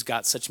man who's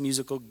got such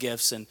musical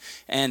gifts. And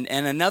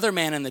another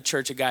man in the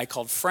church, a guy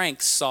called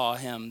Frank, saw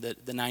him,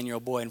 the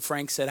 9-year-old boy, and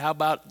Frank said, "How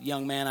about,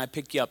 young man, I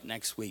pick you up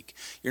next week?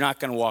 You're not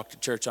going to walk to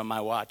church on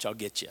my watch. I'll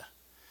get you."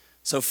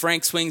 So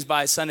Frank swings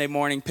by Sunday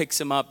morning, picks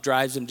him up,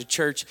 drives him to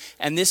church,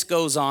 and this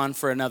goes on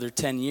for another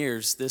 10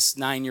 years. This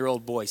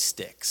 9-year-old boy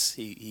sticks.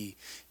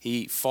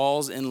 He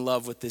falls in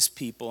love with this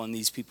people, and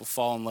these people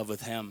fall in love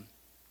with him.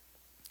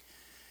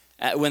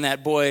 When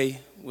that boy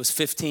was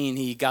 15,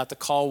 he got the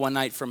call one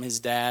night from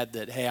his dad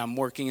that, "Hey, I'm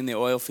working in the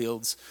oil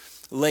fields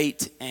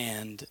late,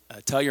 and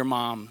tell your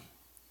mom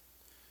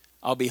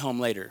I'll be home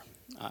later.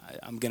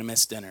 I'm going to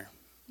miss dinner."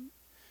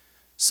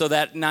 So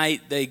that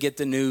night, they get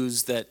the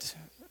news that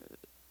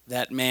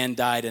that man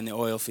died in the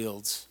oil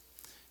fields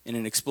in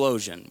an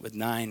explosion with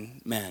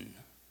 9 men.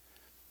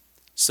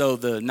 So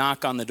the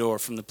knock on the door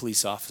from the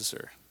police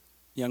officer,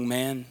 "Young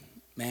man,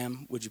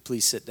 ma'am, would you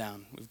please sit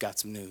down? We've got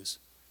some news.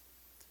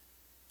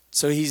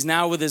 So he's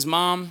now with his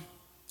mom,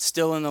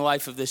 still in the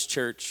life of this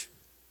church,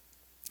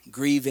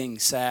 grieving,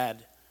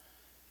 sad.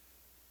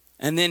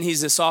 And then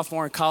he's a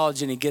sophomore in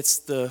college and he gets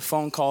the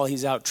phone call.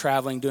 He's out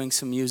traveling, doing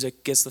some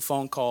music, gets the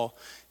phone call.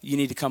 You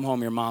need to come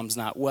home, your mom's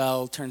not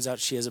well. Turns out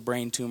she has a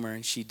brain tumor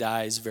and she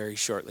dies very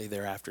shortly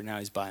thereafter. Now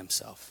he's by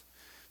himself.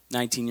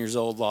 19 years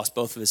old, lost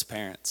both of his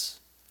parents.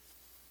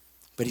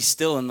 But he's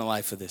still in the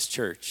life of this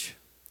church.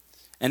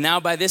 And now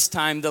by this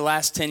time, the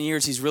last 10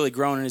 years, he's really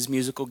grown in his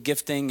musical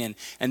gifting.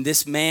 And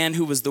this man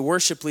who was the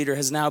worship leader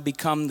has now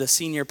become the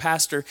senior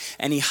pastor.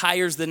 And he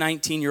hires the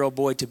 19-year-old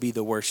boy to be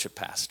the worship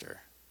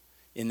pastor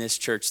in this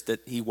church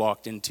that he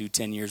walked into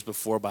 10 years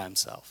before by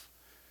himself.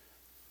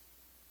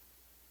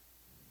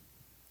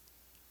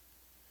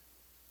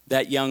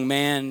 That young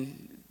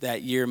man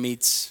that year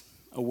meets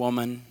a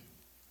woman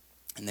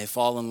and they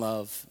fall in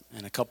love.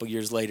 And a couple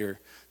years later,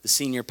 the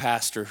senior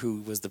pastor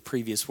who was the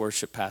previous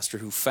worship pastor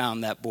who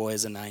found that boy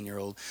as a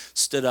 9-year-old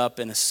stood up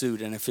in a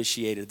suit and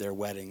officiated their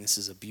wedding. This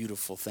is a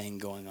beautiful thing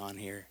going on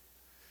here.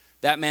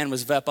 That man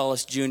was Vep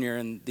Ellis Jr.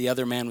 and the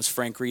other man was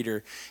Frank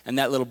Reeder. And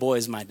that little boy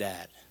is my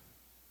dad.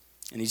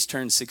 And he's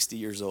turned 60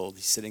 years old.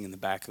 He's sitting in the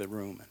back of the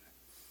room.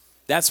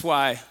 That's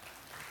why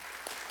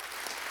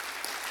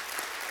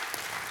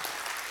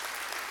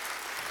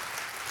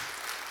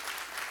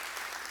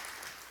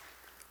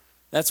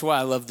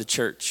I love the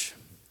church.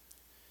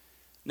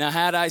 Now,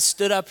 had I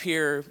stood up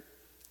here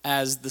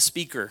as the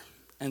speaker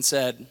and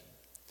said,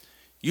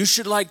 you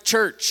should like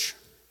church.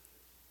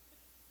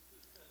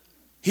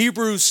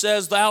 Hebrews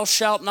says, thou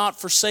shalt not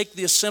forsake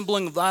the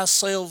assembling of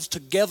thyself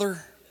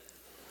together.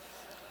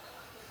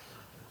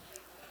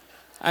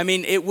 I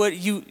mean, it would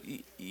you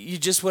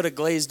just would have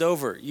glazed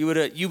over. You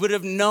would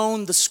have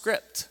known the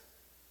script.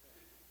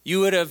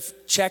 You would have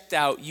checked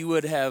out. You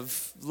would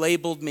have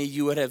labeled me.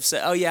 You would have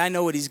said, oh yeah, I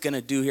know what he's going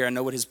to do here. I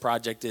know what his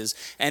project is.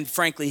 And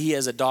frankly, he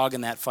has a dog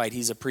in that fight.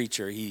 He's a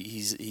preacher.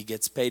 He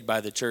gets paid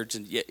by the church.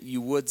 And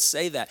you would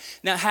say that.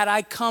 Now, had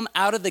I come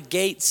out of the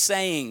gate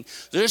saying,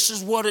 this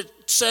is what it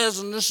says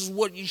and this is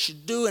what you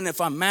should do. And if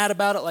I'm mad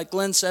about it, like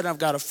Glenn said, I've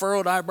got a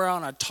furrowed eyebrow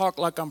and I talk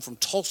like I'm from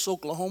Tulsa,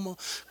 Oklahoma,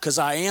 because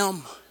I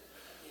am.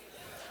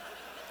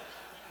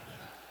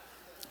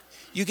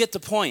 You get the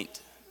point.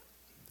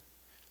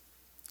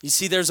 You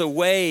see, there's a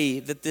way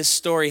that this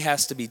story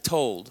has to be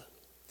told.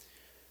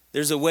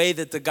 There's a way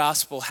that the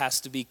gospel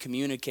has to be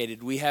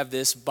communicated. We have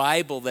this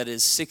Bible that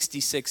is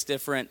 66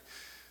 different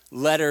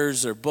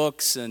letters or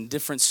books and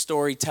different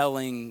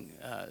storytelling,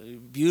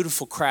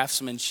 beautiful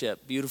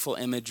craftsmanship, beautiful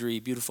imagery,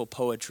 beautiful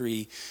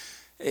poetry.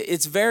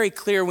 It's very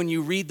clear when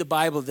you read the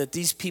Bible that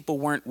these people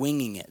weren't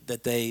winging it,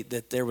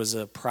 that there was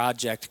a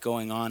project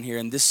going on here.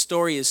 And this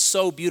story is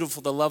so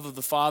beautiful, the love of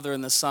the Father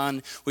and the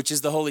Son, which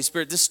is the Holy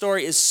Spirit. This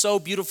story is so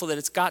beautiful that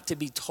it's got to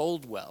be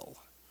told well.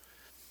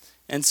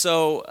 And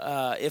so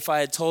if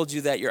I had told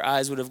you that, your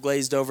eyes would have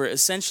glazed over.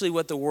 Essentially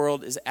what the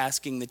world is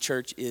asking the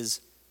church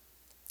is,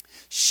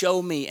 show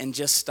me and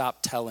just stop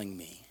telling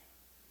me.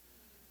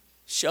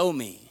 Show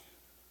me.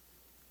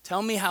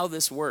 Tell me how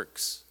this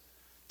works.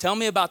 Tell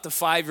me about the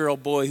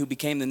 5-year-old boy who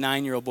became the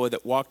 9-year-old boy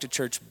that walked to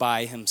church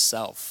by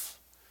himself.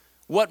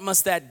 What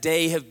must that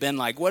day have been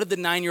like? What did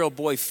the 9-year-old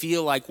boy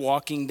feel like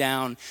walking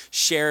down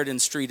Sheridan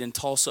Street in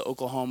Tulsa,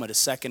 Oklahoma to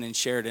 2nd and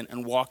Sheridan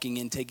and walking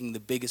in, taking the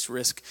biggest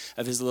risk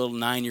of his little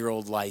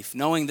 9-year-old life,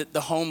 knowing that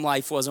the home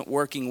life wasn't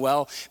working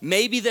well?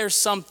 Maybe there's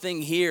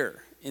something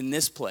here in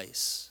this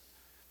place.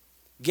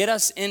 Get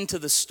us into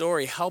the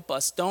story. Help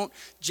us. Don't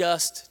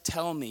just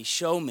tell me,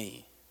 show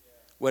me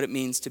what it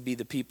means to be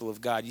the people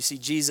of God. You see,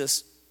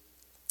 Jesus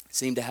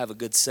seem to have a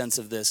good sense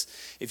of this.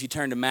 If you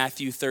turn to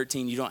Matthew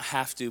 13, you don't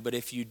have to, but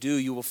if you do,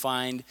 you will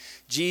find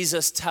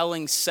Jesus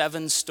telling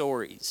 7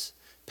 stories,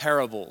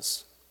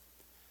 parables.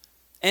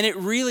 And it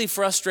really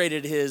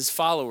frustrated his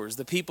followers,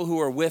 the people who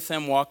were with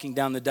him walking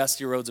down the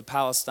dusty roads of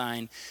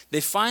Palestine. They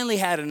finally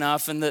had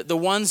enough, and the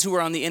ones who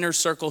were on the inner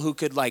circle who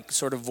could like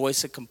sort of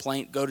voice a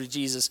complaint go to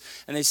Jesus,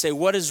 and they say,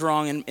 what is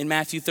wrong? In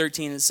Matthew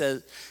 13, it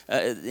says,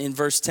 in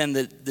verse 10,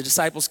 the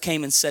disciples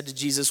came and said to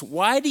Jesus,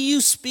 why do you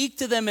speak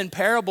to them in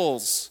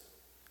parables?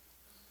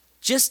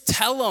 Just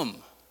tell them.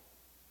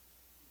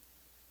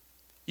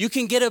 You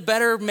can get a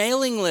better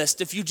mailing list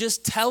if you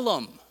just tell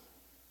them.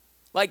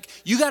 Like,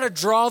 you got to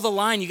draw the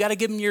line. You got to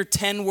give them your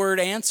 10-word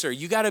answer.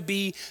 You got to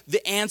be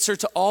the answer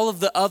to all of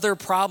the other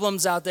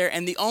problems out there.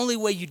 And the only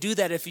way you do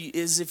that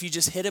is if you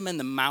just hit them in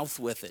the mouth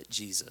with it,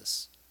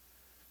 Jesus.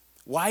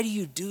 Why do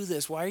you do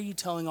this? Why are you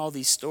telling all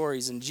these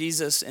stories? And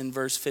Jesus in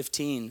verse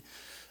 15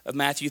 of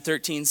Matthew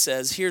 13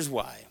 says, here's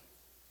why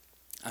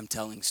I'm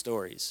telling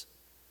stories.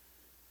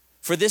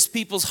 For this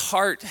people's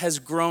heart has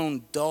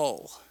grown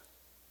dull,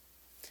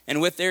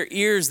 and with their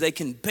ears they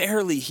can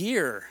barely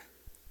hear.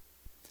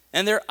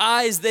 And their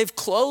eyes, they've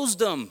closed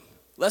them,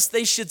 lest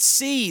they should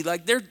see.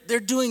 Like they're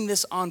doing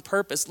this on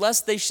purpose,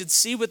 lest they should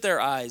see with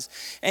their eyes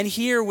and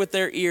hear with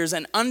their ears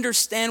and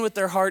understand with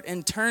their heart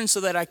and turn so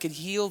that I could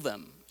heal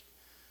them.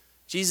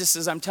 Jesus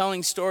says, I'm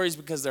telling stories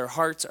because their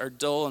hearts are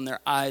dull and their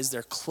eyes,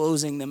 they're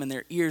closing them, and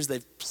their ears,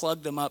 they've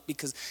plugged them up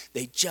because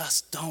they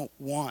just don't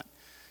want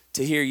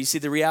to hear. You see,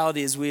 the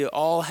reality is we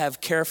all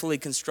have carefully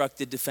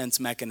constructed defense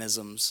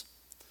mechanisms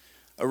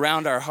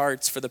around our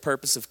hearts for the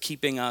purpose of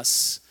keeping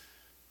us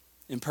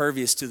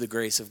impervious to the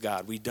grace of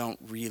God. We don't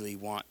really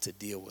want to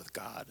deal with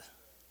God.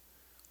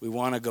 We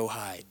want to go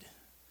hide.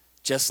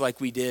 Just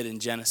like we did in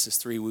Genesis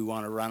 3, we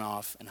want to run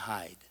off and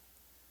hide.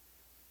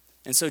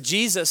 And so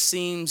Jesus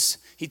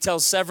he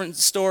tells several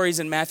stories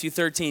in Matthew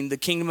 13. The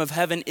kingdom of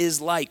heaven is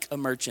like a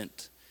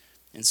merchant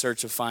in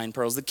search of fine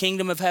pearls. The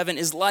kingdom of heaven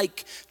is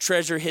like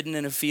treasure hidden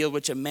in a field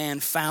which a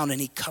man found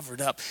and he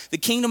covered up. The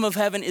kingdom of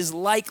heaven is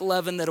like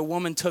leaven that a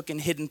woman took and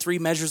hid in 3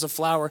 measures of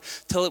flour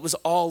till it was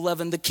all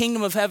leavened. The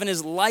kingdom of heaven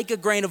is like a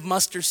grain of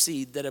mustard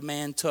seed that a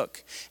man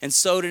took and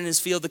sowed in his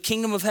field. The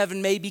kingdom of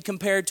heaven may be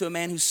compared to a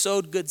man who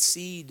sowed good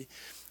seed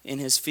in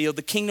his field.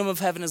 The kingdom of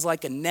heaven is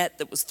like a net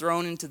that was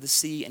thrown into the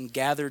sea and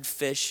gathered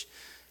fish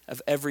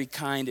of every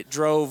kind. It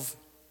drove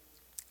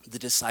the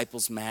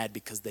disciples mad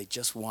because they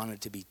just wanted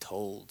to be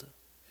told.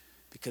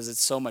 Because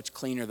it's so much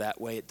cleaner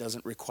that way. It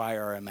doesn't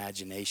require our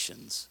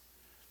imaginations.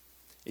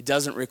 It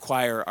doesn't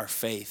require our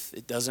faith.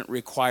 It doesn't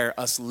require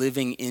us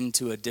living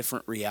into a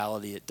different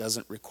reality. It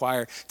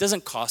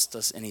doesn't cost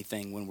us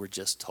anything when we're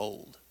just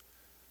told.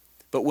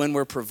 But when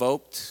we're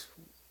provoked,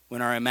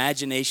 when our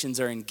imaginations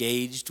are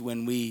engaged,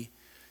 when we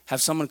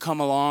have someone come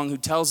along who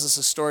tells us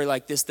a story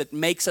like this that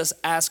makes us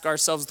ask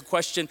ourselves the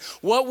question,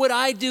 what would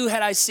I do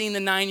had I seen the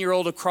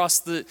 9-year-old across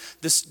the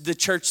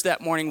church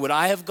that morning? Would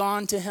I have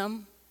gone to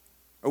him?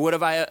 Or would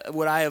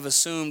I have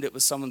assumed it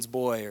was someone's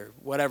boy or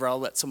whatever? I'll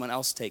let someone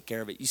else take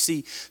care of it. You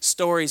see,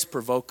 stories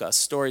provoke us.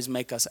 Stories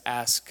make us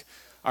ask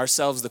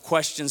ourselves the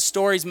questions.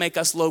 Stories make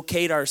us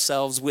locate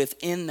ourselves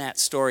within that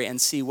story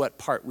and see what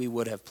part we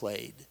would have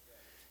played.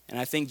 And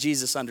I think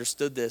Jesus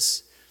understood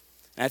this.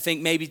 And I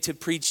think maybe to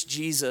preach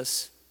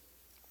Jesus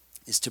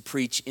is to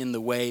preach in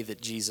the way that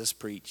Jesus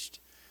preached,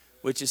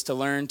 which is to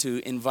learn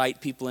to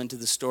invite people into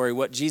the story.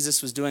 What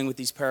Jesus was doing with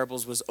these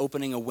parables was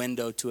opening a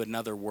window to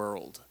another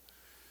world,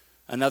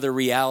 another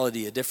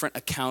reality, a different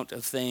account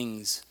of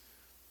things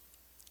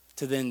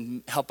to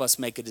then help us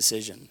make a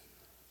decision.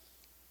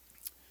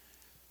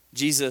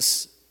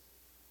 Jesus,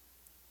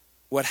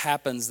 what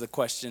happens, the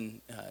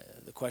question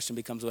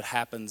becomes, what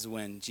happens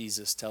when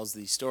Jesus tells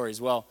these stories?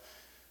 Well,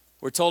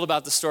 we're told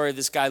about the story of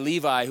this guy,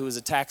 Levi, who was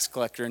a tax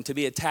collector. And to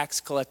be a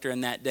tax collector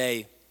in that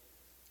day,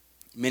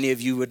 many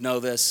of you would know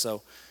this.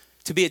 So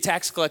to be a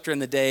tax collector in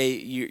the day,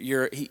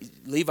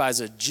 Levi's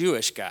a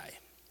Jewish guy.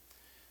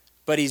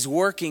 But he's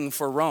working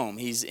for Rome.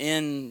 He's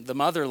in the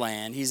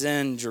motherland. He's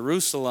in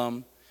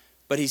Jerusalem.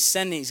 But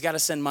he's got to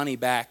send money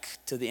back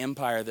to the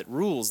empire that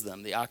rules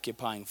them, the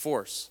occupying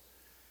force.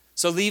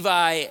 So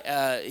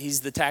Levi,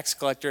 he's the tax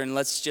collector, and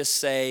let's just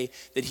say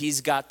that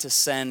he's got to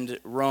send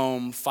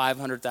Rome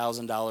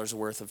 $500,000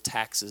 worth of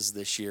taxes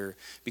this year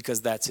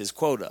because that's his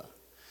quota.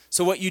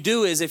 So what you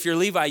do is, if you're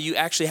Levi, you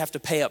actually have to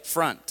pay up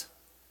front.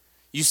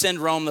 You send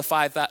Rome the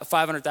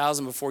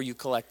 $500,000 before you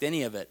collect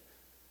any of it.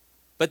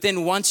 But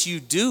then once you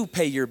do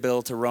pay your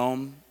bill to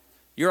Rome,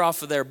 you're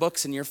off of their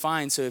books and you're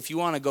fine. So if you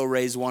want to go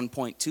raise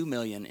 $1.2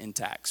 million in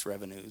tax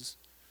revenues,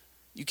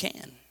 you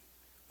can,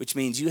 which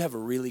means you have a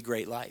really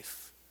great life.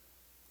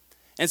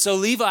 And so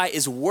Levi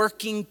is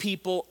working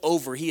people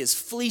over. He is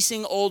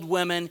fleecing old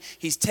women.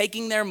 He's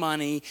taking their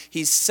money.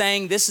 He's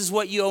saying, this is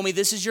what you owe me.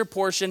 This is your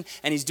portion.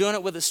 And he's doing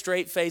it with a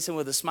straight face and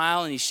with a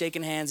smile, and he's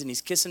shaking hands and he's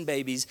kissing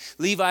babies.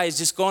 Levi is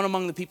just going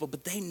among the people,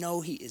 but they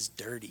know he is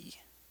dirty.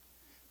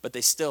 But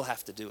they still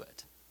have to do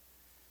it.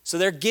 So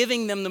they're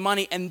giving them the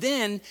money. And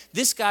then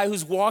this guy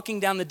who's walking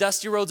down the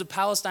dusty roads of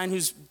Palestine,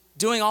 who's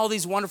doing all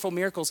these wonderful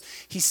miracles,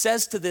 he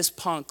says to this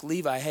punk,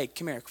 Levi, hey,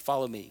 come here,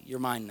 follow me. You're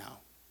mine now.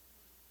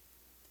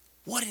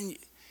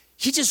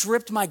 He just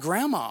ripped my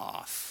grandma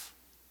off.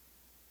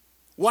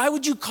 Why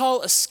would you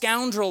call a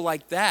scoundrel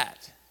like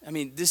that? I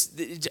mean, this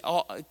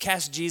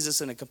casts Jesus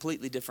in a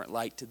completely different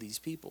light to these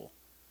people.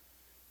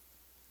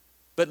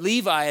 But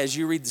Levi, as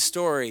you read the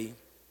story,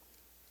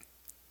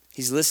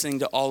 he's listening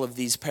to all of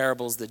these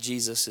parables that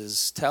Jesus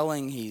is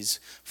telling. He's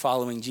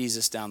following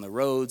Jesus down the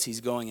roads.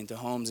 He's going into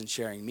homes and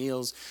sharing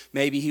meals.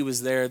 Maybe he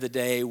was there the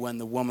day when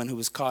the woman who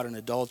was caught in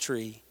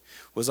adultery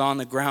was on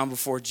the ground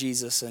before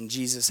Jesus, and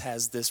Jesus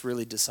has this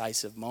really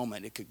decisive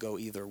moment. It could go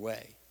either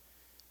way.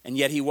 And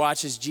yet he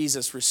watches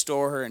Jesus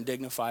restore her and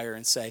dignify her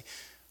and say,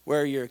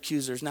 where are your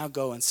accusers? Now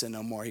go and sin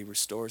no more. He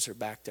restores her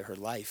back to her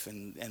life.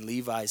 And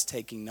Levi's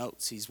taking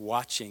notes. He's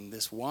watching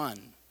this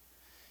one,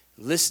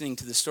 listening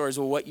to the stories.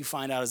 Well, what you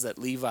find out is that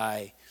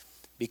Levi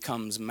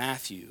becomes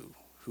Matthew,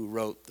 who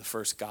wrote the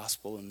first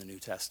gospel in the New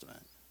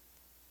Testament.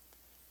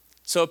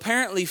 So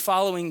apparently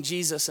following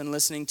Jesus and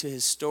listening to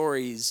his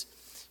stories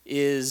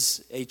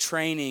is a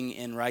training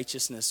in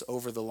righteousness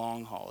over the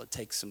long haul. It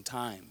takes some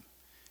time.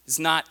 It's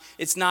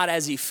not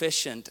as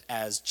efficient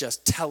as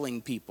just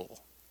telling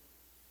people,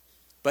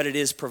 but it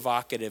is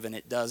provocative, and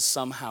it does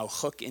somehow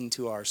hook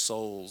into our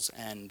souls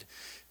and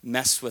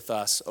mess with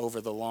us over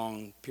the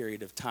long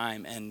period of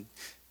time. And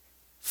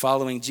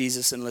following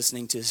Jesus and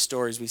listening to his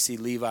stories, we see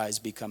Levi's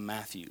become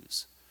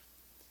Matthews.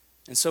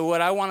 And so what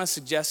I want to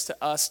suggest to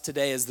us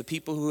today is the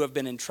people who have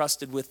been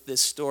entrusted with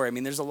this story. I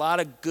mean, there's a lot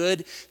of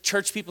good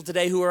church people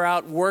today who are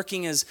out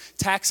working as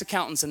tax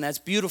accountants, and that's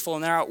beautiful.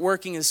 And they're out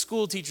working as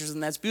school teachers,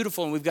 and that's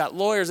beautiful. And we've got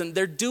lawyers, and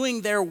they're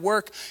doing their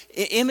work,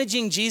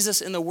 imaging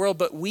Jesus in the world.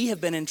 But we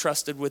have been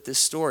entrusted with this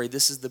story.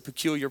 This is the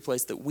peculiar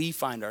place that we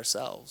find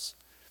ourselves.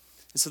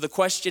 And so the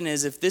question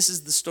is, if this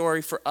is the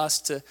story for us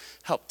to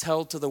help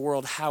tell to the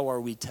world, how are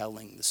we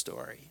telling the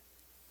story?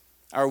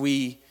 Are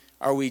we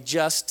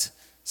just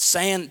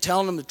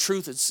telling them the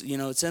truth? It's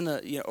in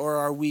the, or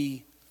are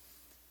we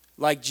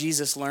like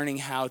Jesus, learning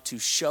how to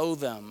show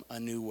them a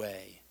new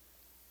way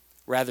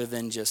rather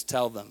than just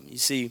tell them? You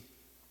see,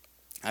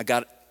 I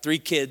got 3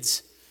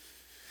 kids,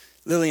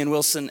 Lillian,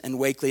 Wilson, and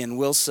Wakely, and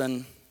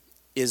Wilson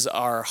is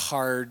our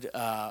hard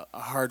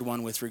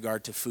one with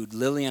regard to food.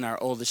 Lillian, our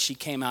oldest, she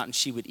came out and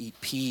she would eat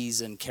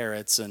peas and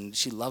carrots, and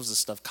she loves the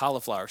stuff,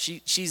 cauliflower.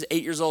 She's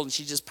 8 years old and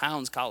she just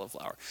pounds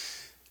cauliflower.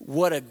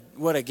 What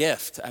a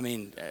gift. I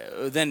mean,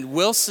 then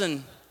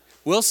Wilson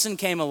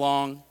came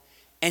along,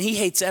 and he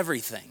hates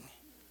everything.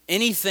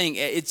 Anything,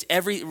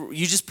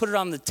 you just put it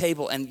on the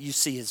table and you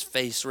see his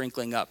face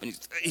wrinkling up, and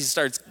he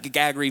starts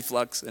gag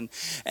reflux,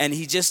 and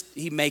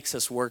he makes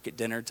us work at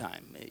dinner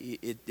time.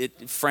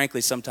 Frankly,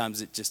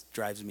 sometimes it just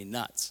drives me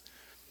nuts.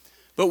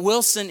 But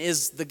Wilson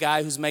is the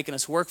guy who's making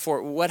us work for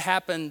it. What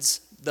happens,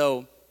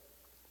 though,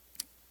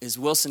 is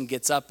Wilson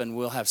gets up and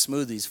we'll have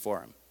smoothies for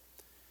him.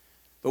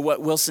 But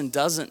what Wilson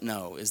doesn't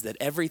know is that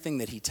everything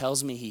that he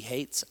tells me he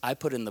hates, I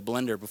put in the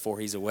blender before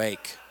he's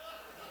awake.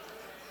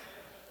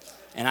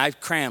 And I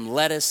cram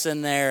lettuce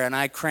in there, and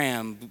I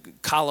cram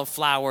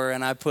cauliflower,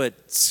 and I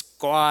put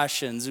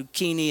squash and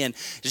zucchini,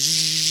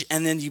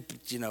 and then you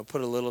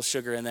put a little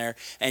sugar in there.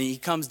 And he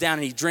comes down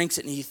and he drinks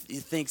it, and he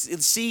thinks,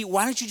 see,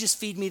 why don't you just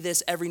feed me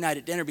this every night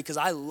at dinner, because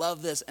I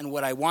love this. And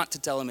what I want to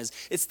tell him is,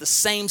 it's the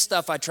same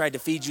stuff I tried to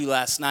feed you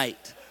last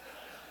night.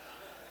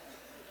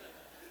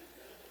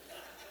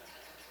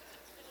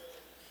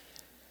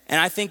 And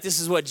I think this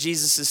is what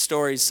Jesus'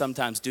 stories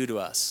sometimes do to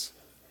us.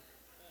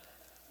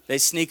 They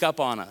sneak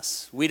up on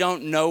us. We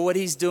don't know what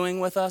he's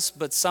doing with us,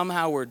 but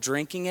somehow we're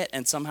drinking it,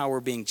 and somehow we're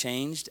being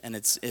changed, and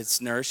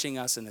it's nourishing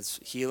us, and it's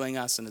healing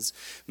us, and it's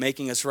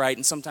making us right.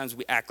 And sometimes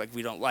we act like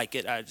we don't like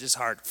it. It's just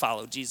hard to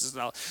follow Jesus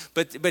and all.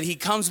 But he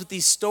comes with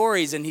these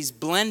stories, and he's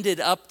blended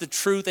up the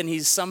truth, and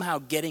he's somehow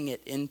getting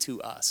it into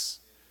us.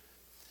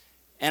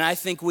 And I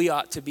think we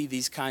ought to be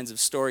these kinds of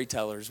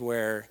storytellers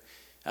where,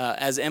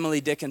 as Emily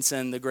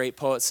Dickinson, the great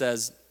poet,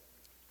 says,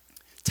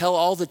 tell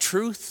all the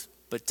truth,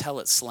 but tell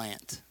it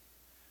slant.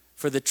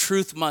 For the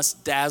truth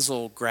must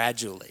dazzle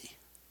gradually.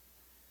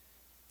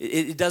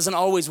 It doesn't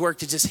always work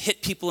to just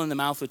hit people in the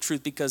mouth with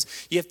truth, because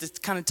you have to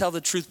kind of tell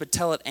the truth, but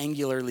tell it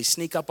angularly,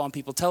 sneak up on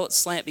people, tell it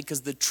slant,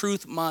 because the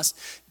truth must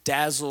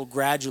dazzle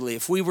gradually.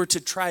 If we were to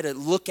try to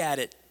look at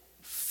it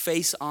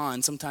face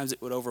on, sometimes it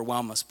would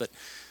overwhelm us, but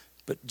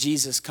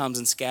Jesus comes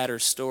and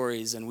scatters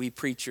stories, and we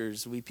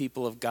preachers, we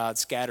people of God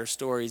scatter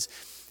stories.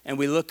 And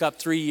we look up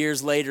 3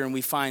 years later and we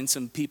find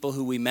some people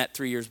who we met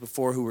 3 years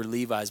before who were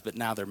Levi's, but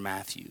now they're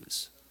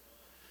Matthews.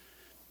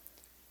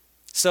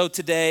 So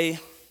today,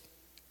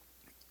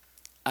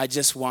 I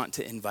just want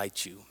to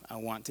invite you. I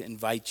want to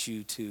invite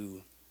you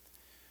to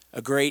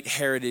a great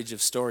heritage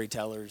of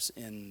storytellers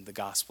in the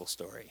gospel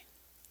story.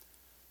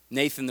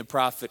 Nathan the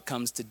prophet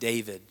comes to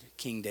David,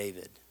 King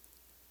David.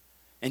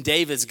 And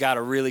David's got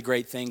a really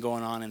great thing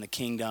going on in the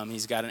kingdom.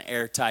 He's got an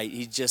airtight.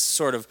 He just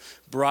sort of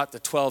brought the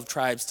 12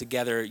 tribes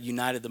together,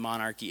 united the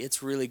monarchy.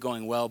 It's really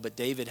going well, but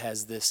David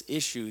has this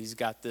issue. He's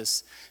got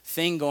this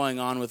thing going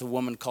on with a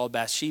woman called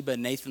Bathsheba.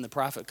 Nathan the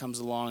prophet comes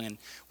along, and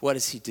what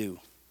does he do?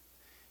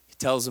 He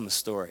tells him a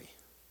story.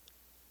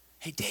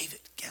 Hey, David,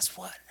 guess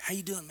what? How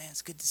you doing, man?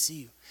 It's good to see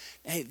you.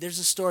 Hey, there's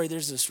a story.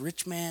 There's this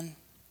rich man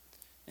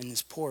and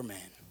this poor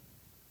man.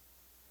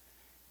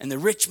 And the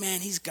rich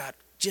man, he's got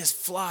just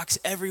flocks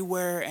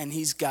everywhere, and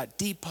he's got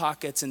deep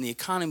pockets, and the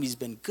economy's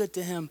been good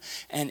to him.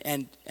 And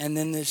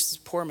then there's this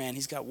poor man.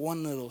 He's got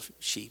one little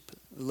sheep,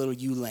 a little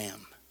ewe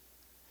lamb.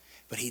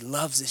 But he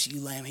loves this ewe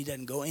lamb. He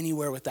doesn't go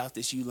anywhere without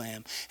this ewe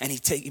lamb. And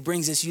he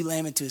brings this ewe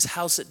lamb into his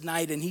house at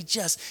night, and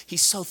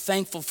he's so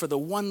thankful for the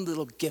one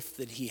little gift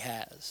that he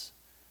has.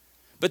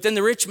 But then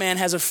the rich man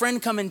has a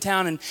friend come in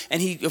town,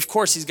 and he's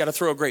got to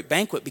throw a great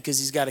banquet because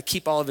he's got to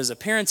keep all of his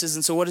appearances.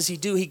 And so what does he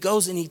do? He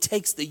goes and he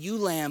takes the ewe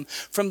lamb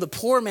from the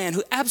poor man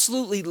who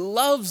absolutely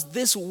loves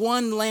this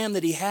one lamb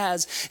that he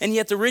has. And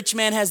yet the rich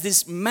man has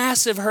this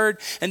massive herd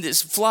and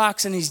this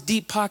flocks and these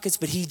deep pockets,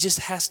 but he just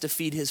has to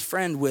feed his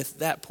friend with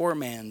that poor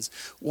man's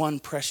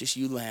one precious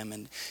ewe lamb.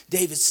 And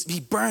David,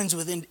 he burns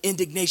with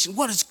indignation.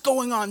 What is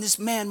going on? This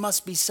man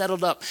must be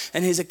settled up,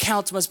 and his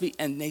accounts must be.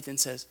 And Nathan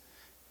says,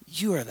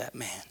 you are that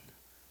man.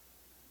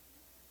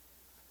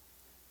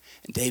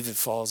 And David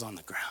falls on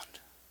the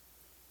ground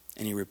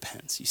and he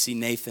repents. You see,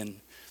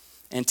 Nathan,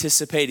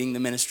 anticipating the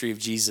ministry of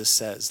Jesus,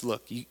 says,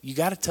 look, you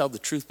got to tell the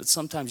truth, but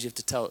sometimes you have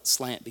to tell it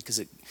slant because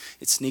it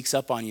sneaks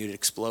up on you, it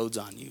explodes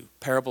on you.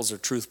 Parables are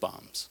truth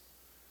bombs.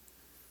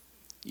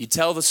 You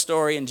tell the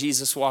story and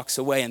Jesus walks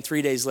away, and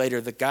 3 days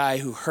later, the guy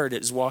who heard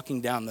it is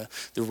walking down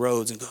the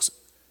roads and goes,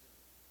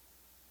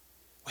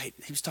 wait,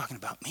 he was talking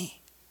about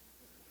me.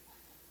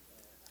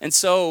 And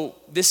so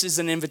this is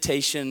an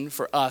invitation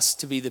for us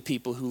to be the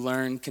people who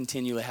learn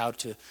continually how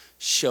to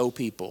show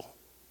people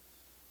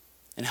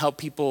and help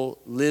people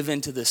live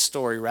into this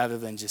story rather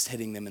than just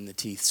hitting them in the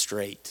teeth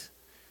straight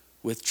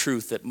with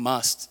truth that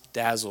must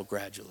dazzle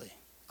gradually.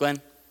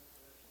 Glenn?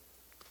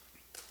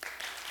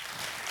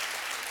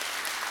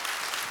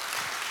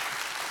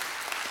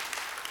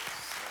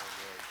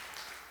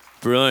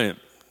 Brilliant.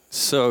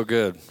 So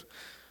good.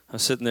 I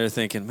was sitting there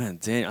thinking, man,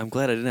 dang, I'm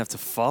glad I didn't have to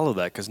follow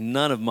that because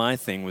none of my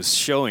thing was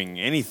showing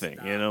anything.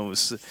 You know,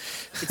 it's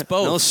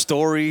both. No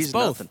stories, it's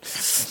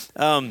both.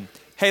 Nothing.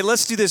 Hey,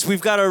 let's do this. We've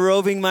got our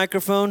roving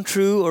microphone.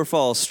 True or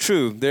false?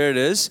 True. There it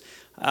is.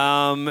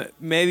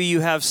 Maybe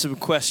you have some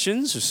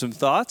questions or some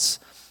thoughts.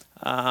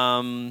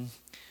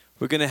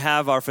 We're going to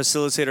have our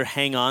facilitator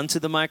hang on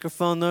to the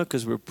microphone, though,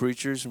 because we're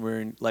preachers and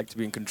we like to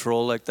be in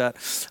control like that.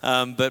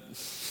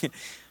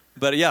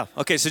 But yeah,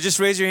 okay, so just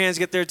raise your hands,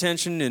 get their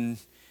attention, and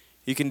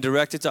you can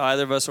direct it to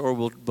either of us, or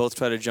we'll both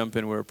try to jump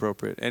in where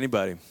appropriate.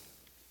 Anybody?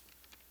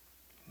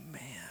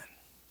 Man.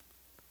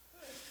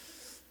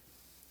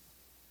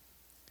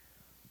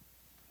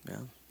 Yeah.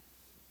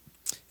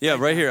 Yeah,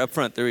 right here, up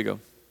front. There we go.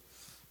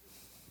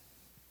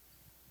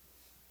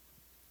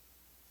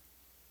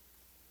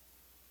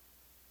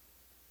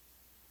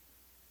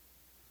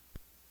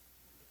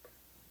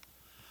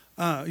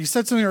 You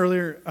said something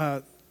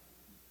earlier,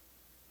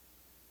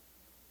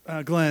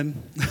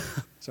 Glenn.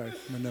 Sorry,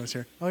 my nose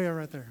here. Oh yeah,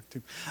 right there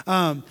too.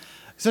 You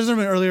said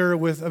something earlier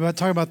about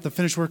talking about the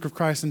finished work of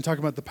Christ and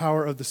talking about the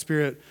power of the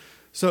Spirit.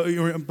 So,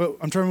 but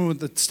I'm trying to remember what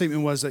the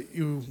statement was that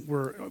you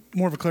were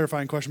more of a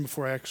clarifying question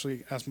before I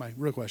actually asked my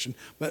real question.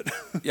 But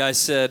yeah, I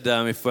said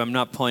if I'm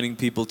not pointing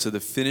people to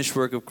the finished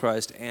work of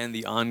Christ and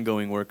the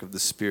ongoing work of the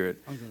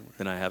Spirit,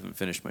 then I haven't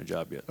finished my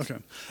job yet. Okay,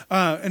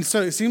 and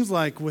so it seems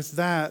like with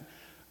that,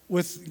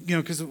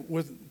 because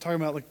with talking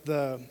about like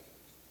the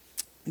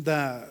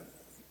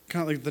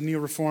kind of like the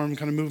neo-reform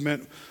kind of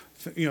movement,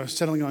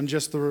 settling on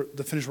just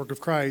the finished work of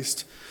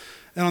Christ.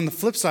 And on the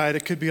flip side,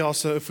 it could be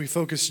also if we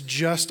focus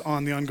just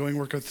on the ongoing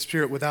work of the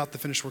Spirit without the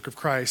finished work of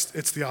Christ,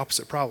 it's the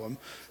opposite problem.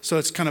 So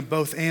it's kind of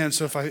both and.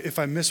 So if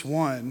I miss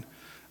one,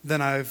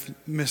 then I've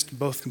missed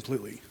both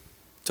completely.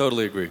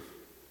 Totally agree.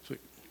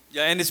 Sweet.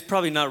 Yeah, and it's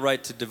probably not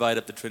right to divide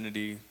up the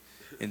Trinity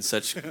in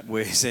such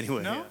ways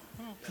anyway. No? Yeah.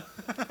 Oh.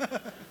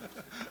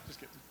 Just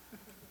kidding.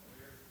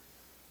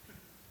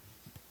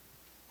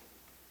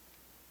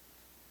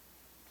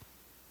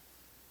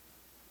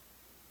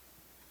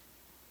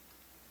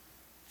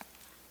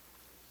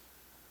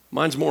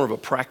 Mine's more of a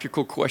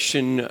practical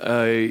question.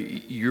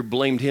 You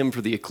blamed him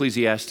for the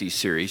Ecclesiastes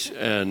series,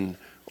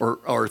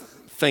 or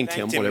thanked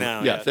him, whatever.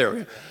 Now, yeah, there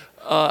we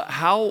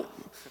go.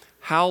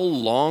 How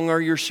long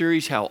are your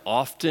series? How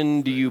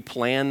often do you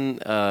plan?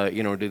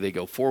 Do they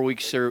go 4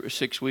 weeks,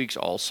 6 weeks,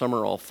 all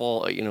summer, all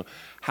fall?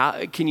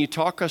 How can you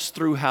talk us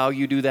through how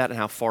you do that and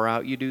how far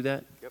out you do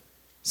that? Yep.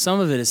 Some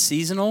of it is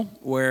seasonal,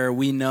 where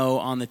we know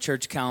on the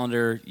church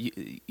calendar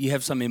you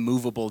have some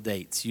immovable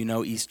dates.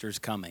 Easter's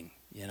coming.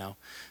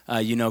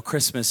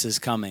 Christmas is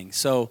coming.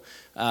 So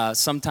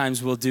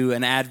sometimes we'll do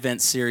an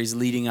Advent series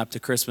leading up to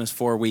Christmas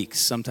 4 weeks.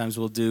 Sometimes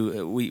we'll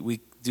do we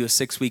do a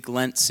 6-week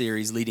Lent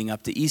series leading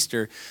up to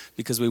Easter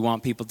because we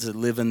want people to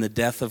live in the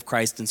death of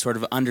Christ and sort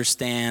of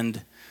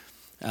understand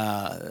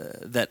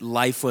that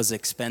life was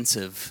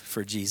expensive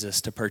for Jesus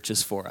to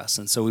purchase for us.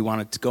 And so we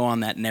wanted to go on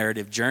that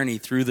narrative journey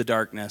through the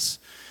darkness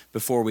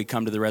before we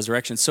come to the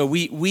resurrection. So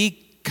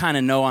we kind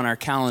of know on our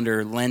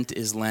calendar Lent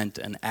is Lent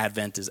and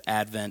Advent is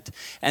Advent.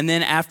 And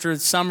then after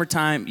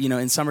summertime,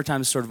 in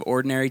summertime is sort of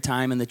ordinary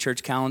time in the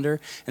church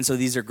calendar. And so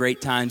these are great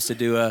times to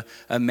do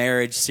a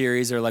marriage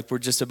series, or like we're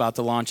just about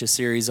to launch a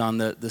series on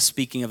the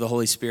speaking of the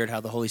Holy Spirit,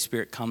 how the Holy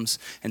Spirit comes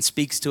and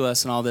speaks to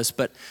us and all this.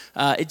 But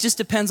it just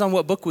depends on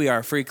what book we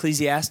are. For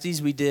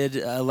Ecclesiastes, we did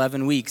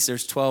 11 weeks.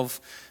 There's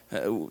 12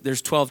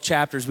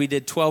 chapters. We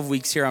did 12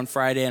 weeks here on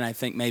Friday, and I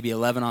think maybe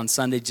 11 on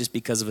Sunday just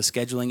because of a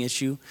scheduling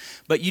issue.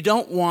 But you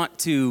don't want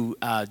to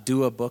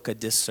do a book a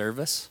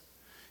disservice.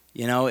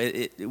 We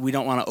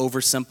don't want to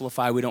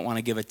oversimplify. We don't want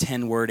to give a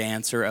 10-word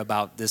answer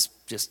about this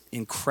just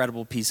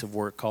incredible piece of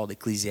work called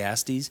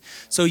Ecclesiastes.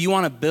 So you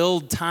want to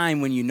build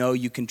time when you know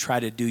you can try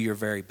to do your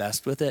very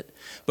best with it.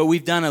 But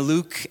we've done a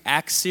Luke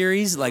Acts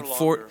series, like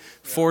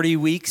 40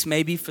 weeks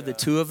maybe for the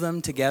two of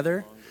them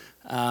together.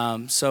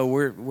 So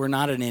we're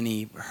not in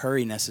any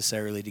hurry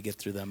necessarily to get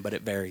through them, but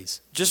it varies.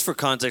 Just for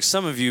context,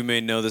 some of you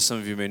may know this, some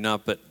of you may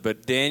not,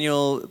 but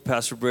Daniel,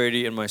 Pastor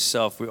Brady, and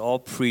myself, we all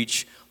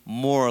preach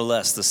more or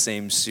less the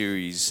same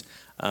series,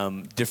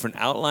 different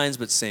outlines,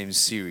 but same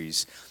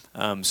series.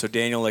 So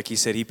Daniel, like he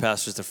said, he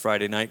pastors the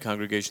Friday night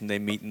congregation. They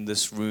meet in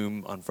this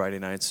room on Friday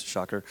nights,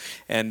 shocker.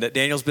 And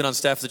Daniel's been on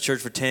staff at the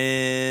church for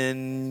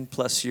 10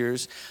 plus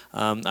years.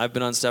 I've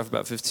been on staff for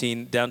about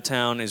 15.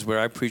 Downtown is where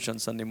I preach on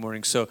Sunday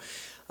morning. So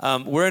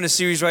we're in a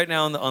series right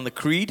now on the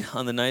Creed,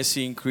 on the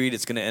Nicene Creed.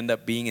 It's going to end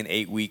up being an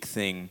 8-week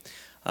thing.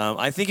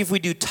 I think if we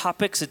do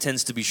topics, it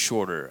tends to be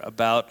shorter,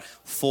 about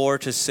 4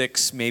 to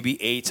 6,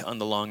 maybe 8 on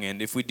the long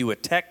end. If we do a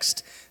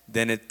text,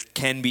 then it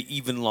can be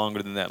even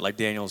longer than that, like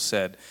Daniel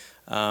said.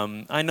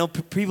 I know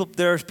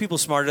there are people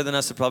smarter than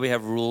us that probably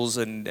have rules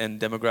and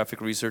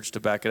demographic research to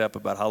back it up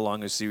about how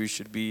long a series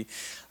should be.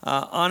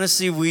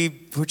 Honestly, we're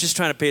just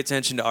trying to pay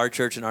attention to our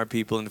church and our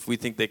people, and if we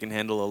think they can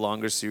handle a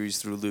longer series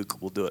through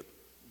Luke, we'll do it.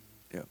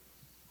 Yeah.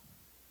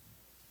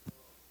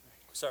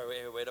 Sorry,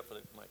 wait up for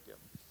the mic. Yeah.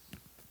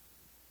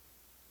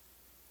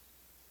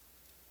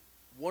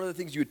 One of the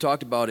things you had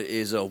talked about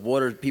is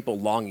what are people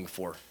longing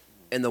for?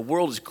 And the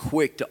world is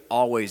quick to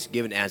always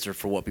give an answer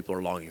for what people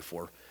are longing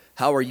for.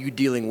 How are you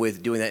dealing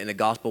with doing that in a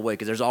gospel way?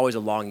 Because there's always a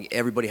longing.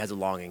 Everybody has a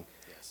longing.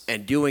 Yes.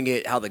 And doing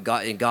it how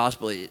in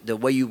gospel, the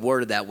way you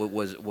worded that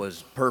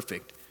was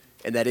perfect.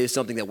 And that is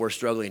something that we're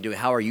struggling doing.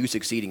 How are you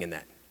succeeding in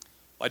that?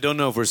 I don't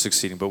know if we're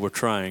succeeding, but we're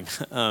trying.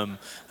 I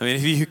mean,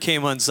 if you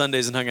came on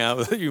Sundays and hung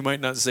out, you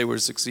might not say we're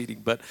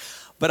succeeding. But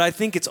I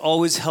think it's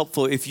always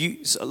helpful if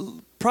you,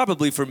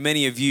 probably for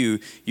many of you,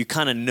 you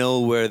kind of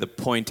know where the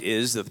point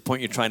is, the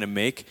point you're trying to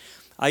make.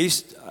 I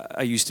used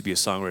to be a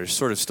songwriter,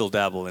 sort of still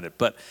dabble in it,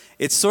 but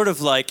it's sort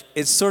of like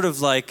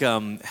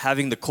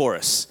having the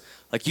chorus.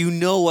 Like, you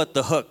know what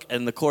the hook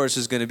and the chorus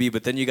is going to be,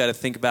 but then you got to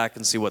think back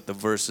and see what the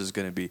verse is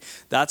going to be.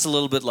 That's a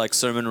little bit like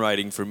sermon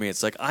writing for me.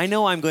 It's like, I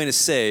know I'm going to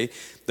say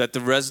that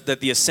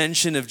the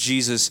ascension of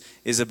Jesus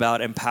is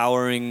about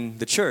empowering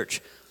the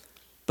church,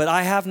 but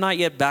I have not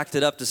yet backed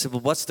it up to say,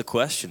 well, what's the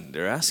question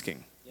they're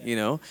asking? You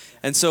know?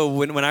 And so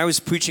when I was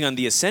preaching on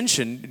the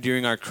ascension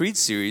during our Creed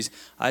series,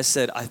 I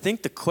said, I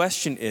think the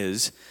question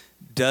is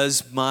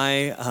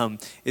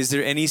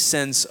there any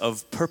sense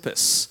of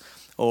purpose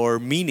or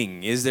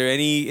meaning? Is there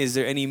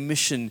any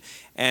mission?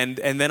 And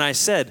then I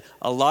said,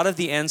 a lot of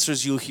the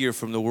answers you'll hear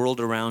from the world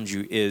around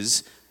you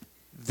is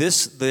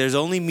this: there's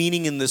only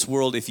meaning in this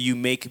world if you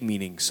make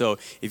meaning. So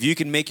if you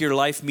can make your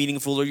life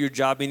meaningful or your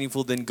job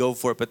meaningful, then go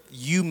for it, but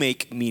you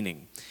make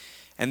meaning.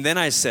 And then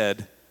I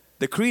said,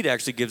 the Creed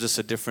actually gives us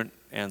a different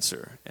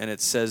answer, and it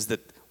says that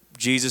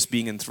Jesus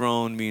being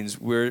enthroned means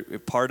we're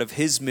part of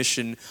his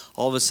mission.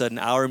 All of a sudden,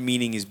 our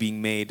meaning is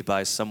being made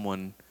by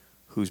someone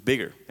who's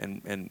bigger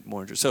and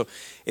more interesting. So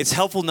it's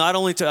helpful not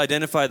only to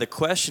identify the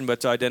question, but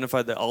to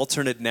identify the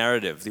alternate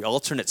narrative, the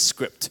alternate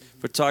script.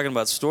 We're talking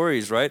about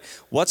stories, right?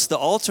 What's the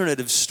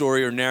alternative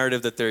story or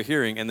narrative that they're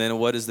hearing, and then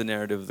what is the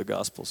narrative of the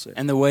gospel say?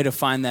 And the way to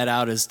find that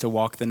out is to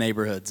walk the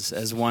neighborhoods.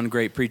 As one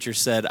great preacher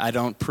said, I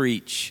don't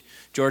preach.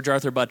 George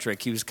Arthur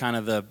Buttrick, he was kind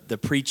of the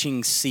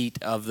preaching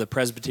seat of the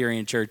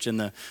Presbyterian Church in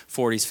the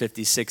 40s,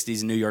 50s,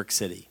 60s in New York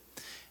City.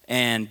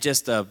 And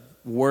just a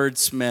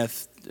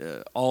wordsmith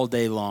all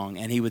day long.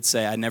 And he would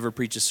say, I never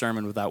preach a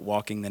sermon without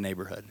walking the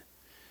neighborhood.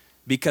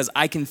 Because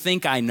I can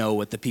think I know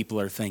what the people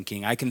are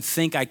thinking. I can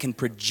think I can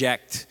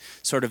project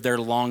sort of their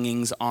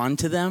longings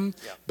onto them.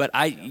 Yeah. But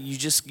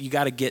you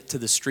got to get to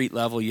the street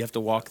level. You have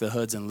to walk the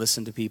hoods and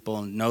listen to people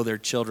and know their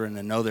children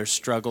and know their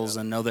struggles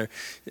and know their.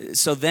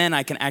 So then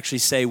I can actually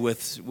say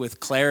with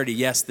clarity,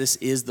 yes, this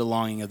is the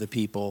longing of the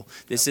people.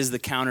 This is the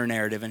counter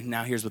narrative. And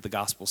now here's what the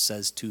gospel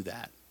says to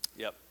that.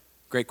 Yep.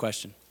 Great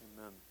question.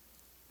 Amen.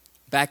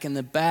 Back in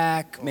the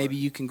back, maybe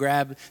you can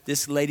grab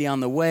this lady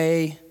on the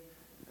way.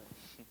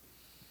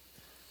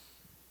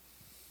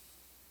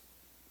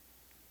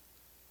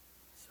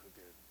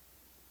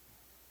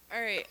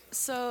 All right,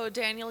 so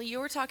Daniel, you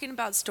were talking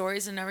about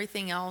stories and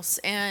everything else,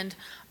 and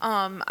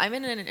I'm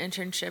in an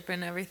internship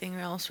and everything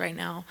else right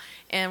now,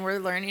 and we're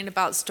learning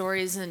about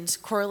stories and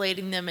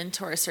correlating them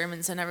into our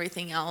sermons and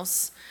everything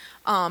else.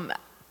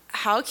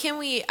 How can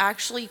we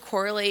actually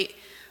correlate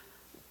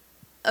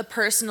a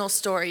personal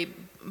story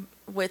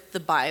with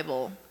the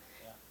Bible?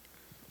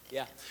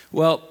 Yeah.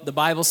 Well, the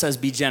Bible says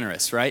be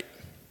generous, right?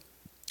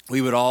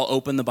 We would all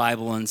open the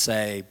Bible and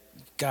say,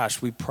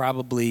 gosh, we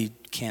probably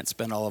can't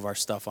spend all of our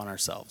stuff on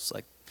ourselves.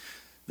 Like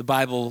the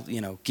Bible,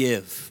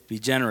 give, be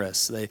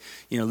generous.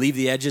 Leave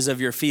the edges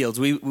of your fields.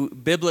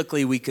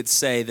 Biblically, we could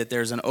say that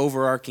there's an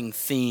overarching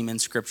theme in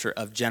Scripture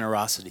of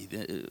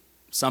generosity,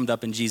 summed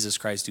up in Jesus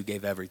Christ who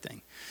gave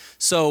everything.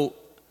 So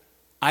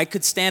I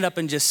could stand up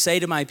and just say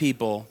to my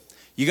people,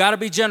 you got to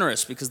be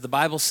generous because the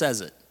Bible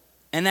says it.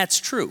 And that's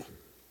true.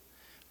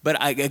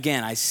 But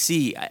I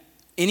see...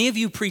 Any of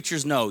you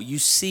preachers know, you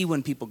see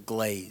when people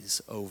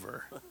glaze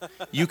over.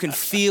 You can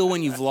feel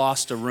when you've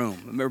lost a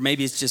room. Or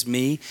maybe it's just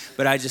me,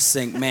 but I just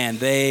think, man,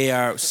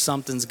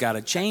 something's got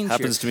to change here.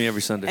 Happens to me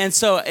every Sunday. And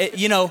so,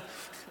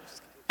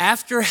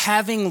 after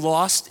having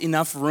lost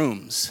enough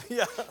rooms,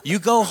 you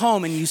go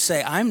home and you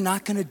say, I'm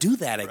not going to do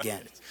that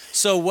again.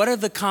 So what are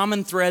the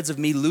common threads of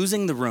me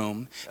losing the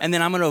room? And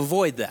then I'm going to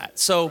avoid that.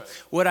 So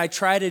what I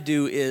try to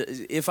do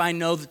is, if I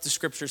know that the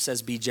Scripture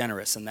says be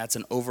generous, and that's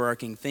an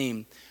overarching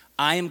theme,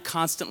 I am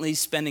constantly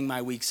spending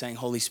my week saying,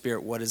 Holy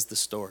Spirit, what is the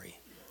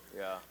story?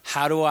 Yeah.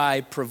 How do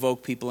I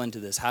provoke people into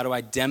this? How do I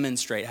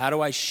demonstrate? How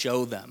do I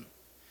show them?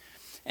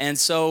 And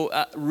so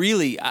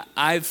really,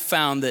 I've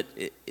found that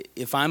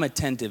if I'm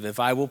attentive, if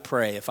I will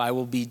pray, if I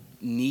will be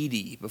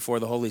needy before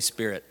the Holy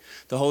Spirit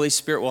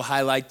will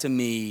highlight to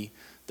me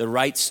the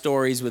right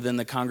stories within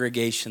the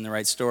congregation, the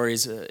right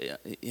stories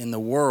in the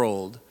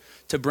world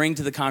to bring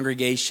to the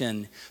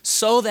congregation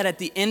so that at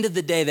the end of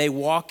the day, they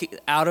walk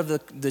out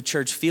of the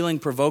church feeling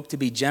provoked to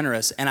be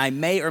generous. And I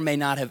may or may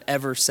not have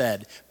ever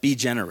said, be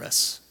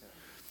generous.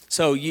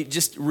 So you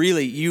just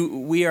really,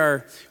 we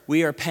are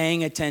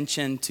paying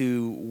attention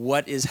to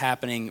what is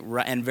happening,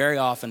 and very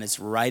often it's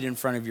right in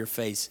front of your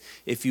face.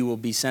 If you will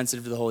be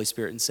sensitive to the Holy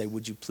Spirit and say,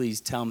 would you please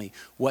tell me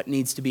what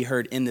needs to be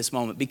heard in this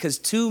moment? Because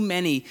too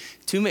many,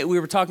 we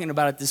were talking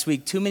about it this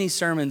week, too many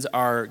sermons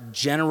are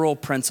general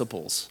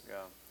principles. Yeah.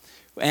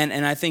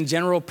 And I think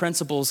general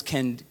principles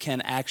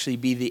can actually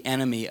be the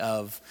enemy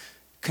of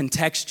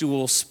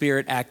contextual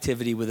spirit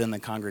activity within the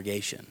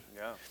congregation.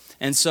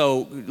 And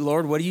so,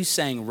 Lord, what are you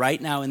saying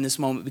right now in this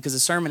moment? Because a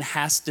sermon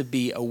has to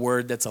be a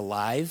word that's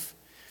alive.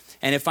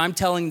 And if I'm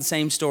telling the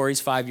same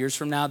stories 5 years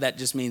from now, that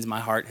just means my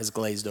heart has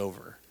glazed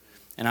over.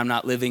 And I'm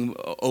not living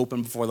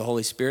open before the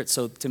Holy Spirit.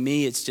 So to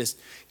me, it's just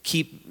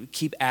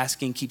keep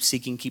asking, keep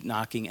seeking, keep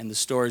knocking, and the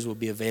stories will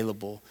be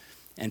available,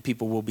 and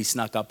people will be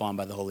snuck up on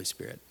by the Holy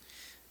Spirit.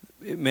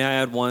 May I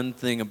add one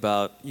thing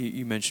about,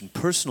 you mentioned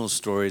personal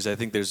stories. I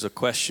think there's a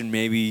question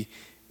maybe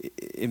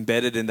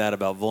embedded in that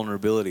about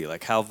vulnerability,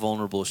 like how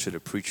vulnerable should a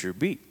preacher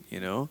be, you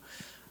know?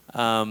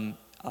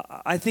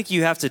 I think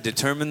you have to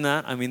determine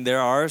that. I mean, there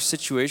are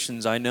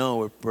situations I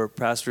know where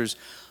pastors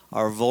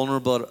are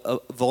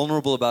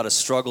vulnerable about a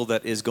struggle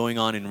that is going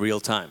on in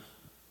real time.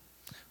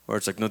 Where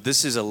it's like, no,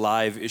 this is a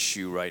live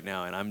issue right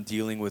now, and I'm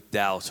dealing with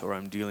doubt, or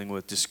I'm dealing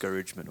with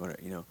discouragement, or,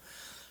 you know.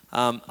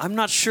 I'm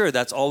not sure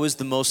that's always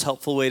the most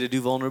helpful way to do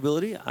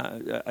vulnerability.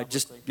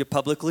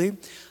 Publicly.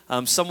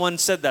 Someone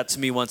said that to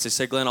me once. They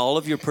said, Glenn, all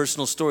of your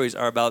personal stories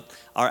are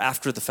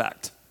after the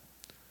fact.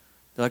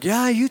 They're like,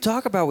 yeah, you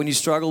talk about when you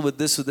struggle with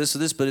this or this or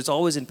this, but it's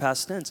always in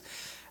past tense.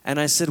 And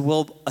I said,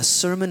 well, a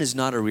sermon is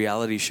not a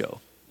reality show.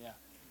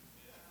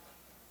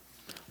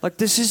 Like,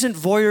 this isn't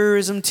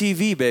voyeurism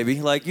TV,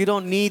 baby. Like, you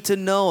don't need to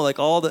know, like,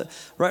 all the,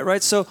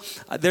 right? So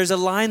there's a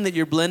line that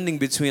you're blending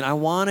between, I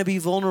want to be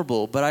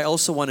vulnerable, but I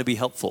also want to be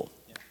helpful.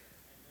 Yeah.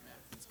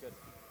 That's good.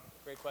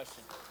 Great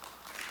question.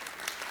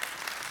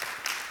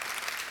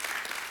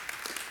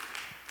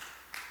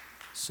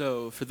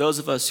 So for those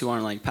of us who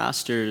aren't like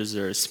pastors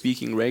or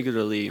speaking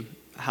regularly,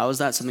 how is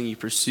that something you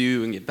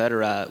pursue and get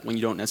better at when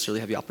you don't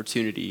necessarily have the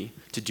opportunity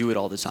to do it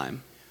all the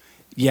time?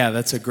 Yeah,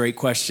 that's a great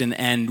question.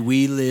 And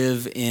we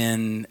live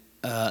in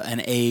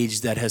an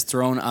age that has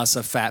thrown us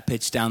a fat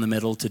pitch down the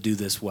middle to do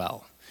this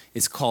well.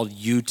 It's called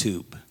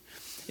YouTube.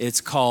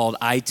 It's called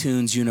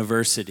iTunes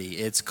University.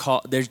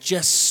 There's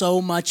just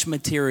so much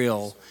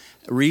material,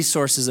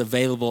 resources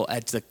available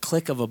at the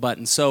click of a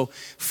button. So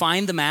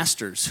find the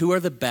masters. Who are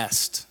the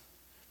best?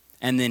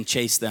 And then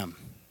chase them.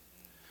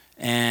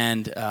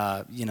 And,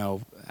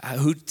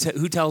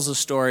 who tells a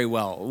story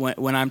well?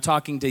 When I'm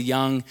talking to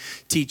young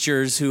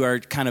teachers who are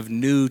kind of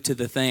new to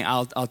the thing,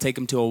 I'll take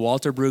them to a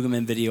Walter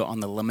Brueggemann video on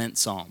the Lament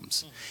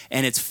Psalms.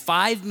 And it's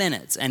 5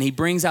 minutes, and he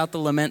brings out the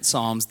Lament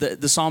Psalms,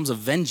 the Psalms of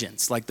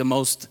vengeance, like the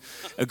most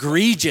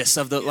egregious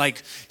of the,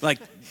 like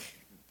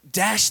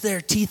dash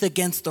their teeth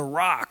against the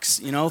rocks,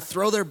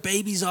 throw their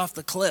babies off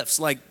the cliffs.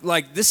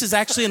 Like this is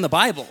actually in the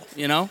Bible,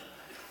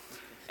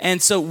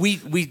 And so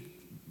we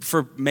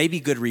for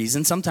maybe good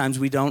reason, sometimes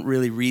we don't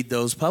really read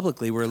those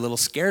publicly. We're a little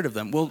scared of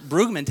them. Well,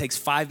 Brueggemann takes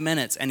 5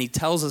 minutes and he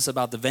tells us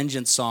about the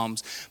vengeance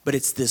psalms, but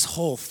it's this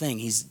whole thing.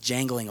 He's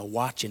jangling a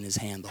watch in his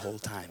hand the whole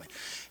time.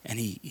 And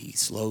he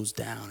slows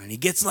down and he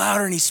gets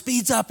louder and he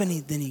speeds up and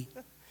he's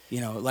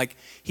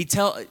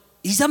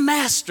a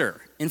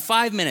master. In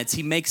 5 minutes,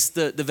 he makes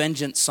the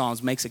vengeance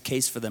psalms, makes a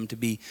case for them to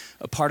be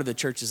a part of the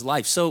church's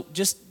life. So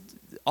just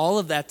all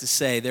of that to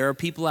say, there are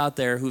people out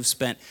there who've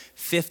spent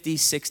 50,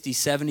 60,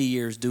 70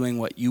 years doing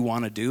what you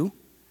want to do,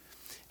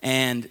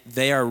 and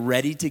they are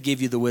ready to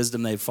give you the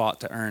wisdom they've fought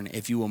to earn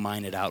if you will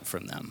mine it out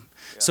from them.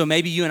 Yeah. So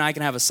maybe you and I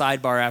can have a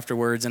sidebar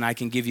afterwards, and I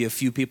can give you a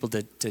few people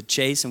to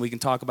chase, and we can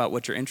talk about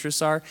what your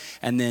interests are,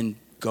 and then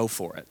go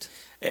for it.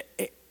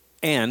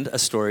 And a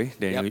story,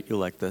 Daniel, You'll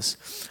like this.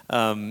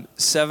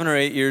 7 or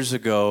 8 years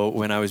ago,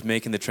 when I was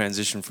making the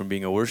transition from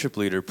being a worship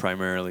leader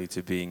primarily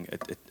to being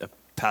a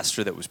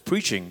pastor that was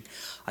preaching,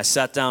 I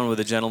sat down with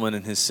a gentleman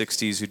in his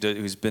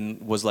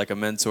 60s was like a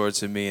mentor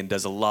to me and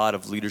does a lot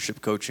of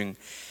leadership coaching.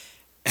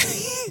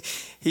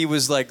 He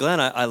was like, Glenn,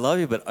 I love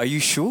you, but are you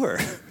sure?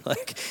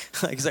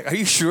 He's like, are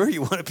you sure you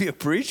want to be a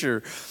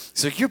preacher?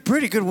 He's like, you're a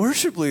pretty good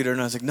worship leader.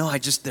 And I was like, no,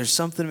 there's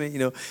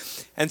something,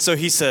 And so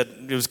he said,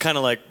 it was kind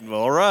of like,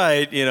 all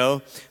right,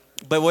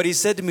 But what he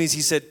said to me is,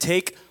 he said,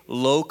 take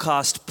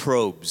low-cost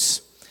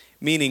probes.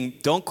 Meaning,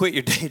 don't quit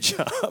your day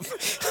job.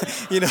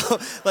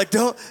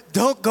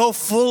 Don't go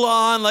full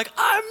on, like,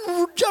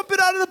 I'm jumping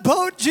out of the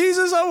boat,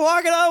 Jesus, I'm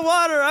walking on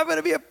water, I'm going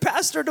to be a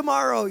pastor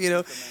tomorrow,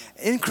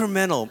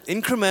 Incremental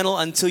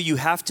until you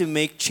have to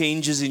make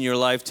changes in your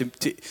life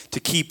to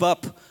keep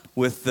up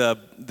with the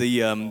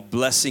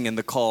blessing and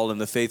the call and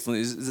the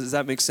faithfulness. Does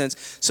that make sense?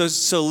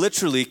 So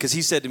literally, because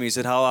he said to me, he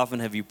said, how often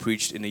have you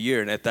preached in a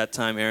year? And at that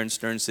time, Aaron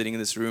Stern sitting in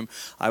this room,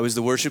 I was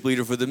the worship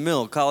leader for the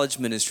Mill College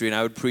Ministry, and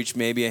I would preach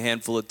maybe a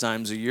handful of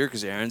times a year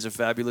because Aaron's a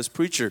fabulous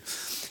preacher.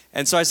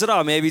 And so I said,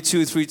 maybe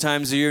 2 or 3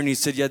 times a year. And he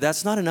said, yeah,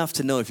 that's not enough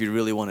to know if you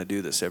really want to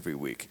do this every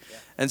week. Yeah.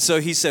 And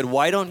so he said,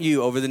 why don't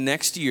you, over the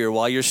next year,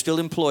 while you're still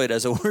employed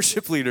as a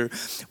worship leader,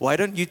 why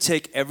don't you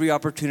take every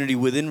opportunity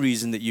within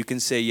reason that you can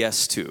say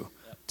yes to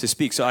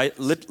speak? So I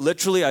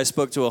literally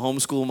spoke to a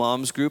homeschool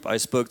moms group. I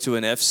spoke to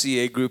an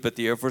FCA group at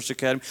the Air Force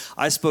Academy.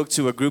 I spoke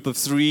to a group of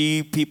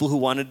 3 people who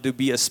wanted to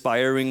be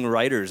aspiring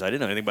writers. I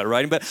didn't know anything about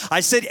writing, but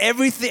I said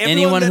everything.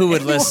 Anyone who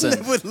would listen.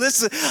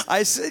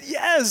 I said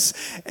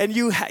yes. And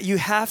you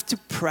have to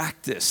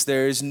practice.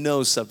 There is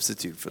no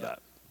substitute for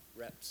that.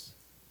 Reps.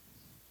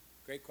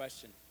 Great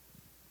question.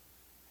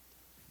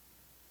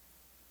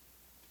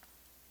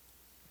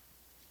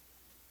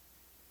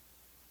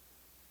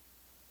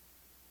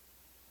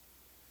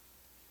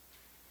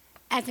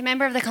 As a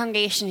member of the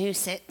congregation who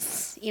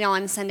sits,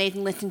 on Sundays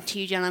and listens to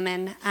you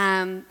gentlemen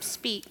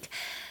speak,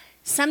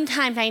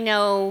 sometimes I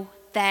know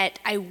that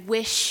I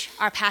wish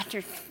our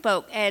pastor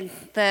spoke, and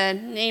the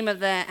name of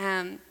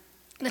the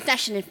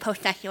session is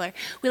post-secular.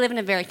 We live in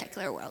a very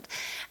secular world,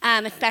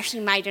 especially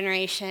my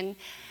generation.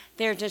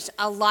 There's just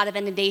a lot of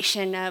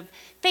inundation of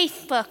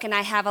Facebook, and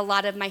I have a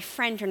lot of my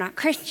friends are not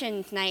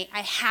Christians, and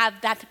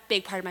that's a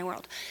big part of my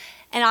world.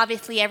 And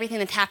obviously everything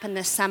that's happened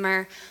this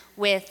summer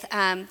with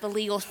the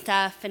legal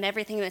stuff and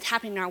everything that's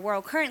happening in our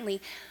world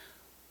currently,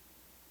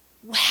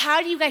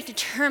 how do you guys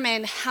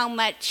determine how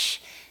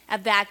much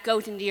of that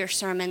goes into your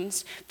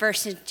sermons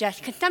versus just,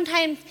 because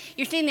sometimes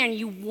you're sitting there and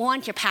you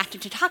want your pastor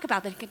to talk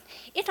about this,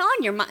 it's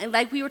on your mind,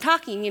 like we were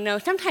talking,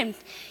 sometimes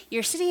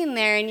you're sitting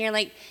there and you're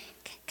like,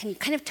 can you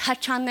kind of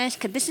touch on this?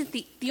 Because this is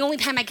the only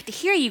time I get to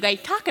hear you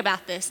guys talk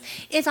about this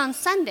is on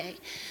Sunday.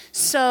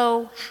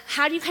 So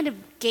how do you kind of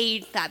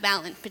gauge that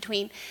balance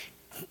between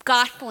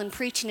gospel and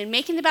preaching and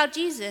making it about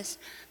Jesus,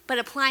 but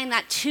applying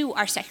that to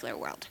our secular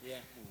world? Yeah.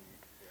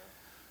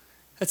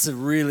 That's a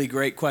really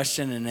great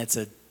question, and it's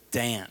a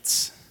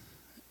dance.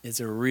 It's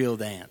a real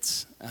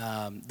dance.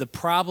 The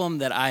problem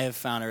that I have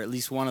found, or at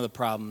least one of the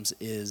problems,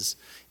 is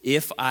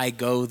if I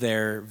go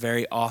there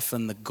very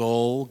often, the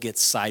goal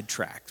gets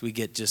sidetracked. We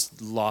get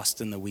just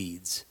lost in the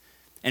weeds.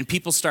 And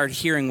people start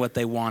hearing what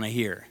they want to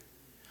hear.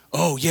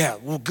 Oh, yeah,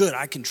 well, good.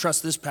 I can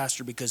trust this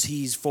pastor because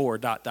he's for ...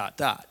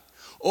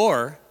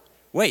 Or,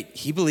 wait,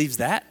 he believes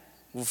that?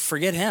 Well,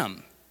 forget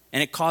him.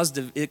 And it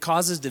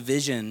causes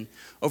division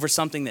over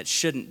something that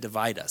shouldn't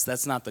divide us.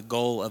 That's not the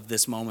goal of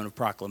this moment of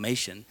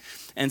proclamation.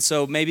 And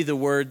so maybe the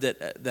word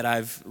that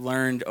I've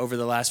learned over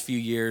the last few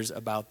years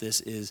about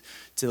this is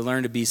to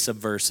learn to be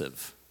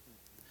subversive.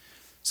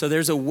 So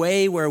there's a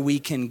way where we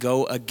can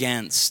go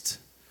against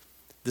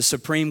the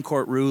Supreme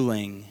Court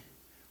ruling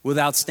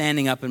without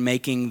standing up and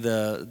making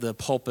the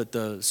pulpit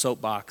the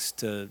soapbox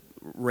to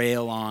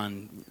rail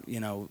on,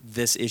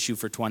 this issue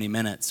for 20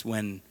 minutes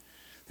when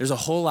there's a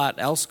whole lot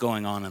else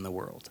going on in the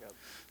world.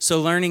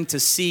 So learning to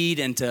seed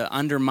and to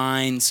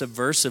undermine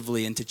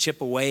subversively and to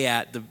chip away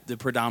at the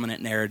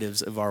predominant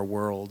narratives of our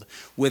world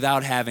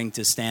without having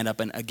to stand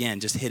up and, again,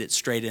 just hit it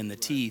straight in the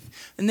teeth.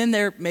 And then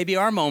there maybe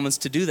are moments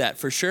to do that,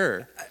 for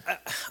sure.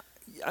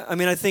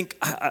 I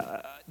think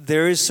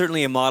there is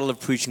certainly a model of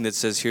preaching that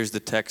says, here's the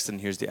text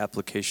and here's the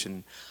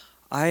application.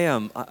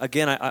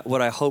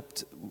 What I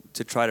hoped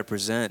to try to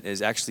present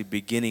is actually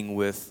beginning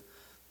with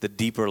the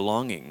deeper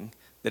longing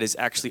that is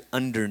actually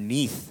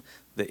underneath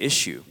the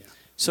issue. Yeah.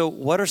 So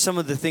what are some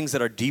of the things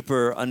that are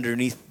deeper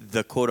underneath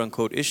the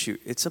quote-unquote issue?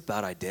 It's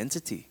about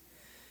identity.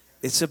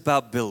 It's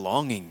about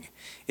belonging.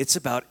 It's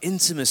about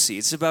intimacy.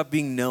 It's about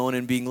being known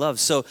and being loved.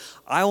 So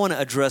I want to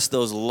address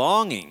those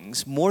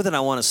longings more than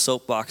I want to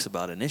soapbox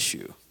about an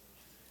issue.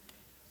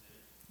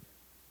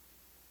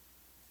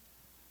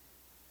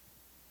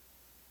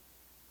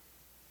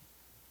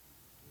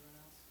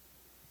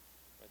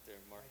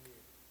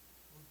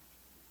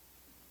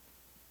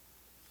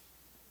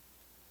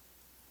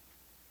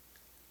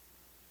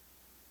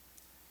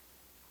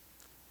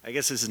 I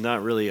guess this is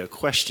not really a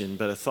question,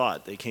 but a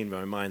thought that came to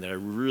my mind that I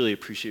really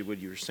appreciate what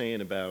you were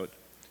saying about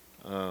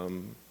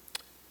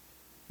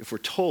if we're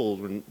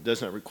told, it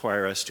does not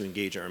require us to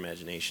engage our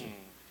imagination.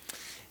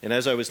 And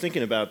as I was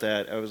thinking about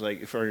that, I was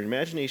like, if our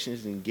imagination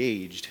is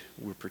engaged,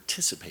 we're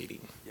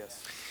participating.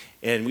 Yes.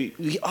 And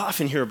we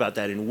often hear about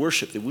that in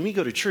worship, that when we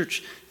go to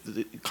church,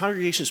 the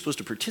congregation is supposed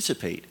to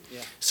participate.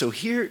 Yeah. So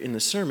here in the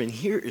sermon,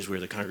 here is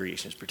where the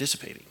congregation is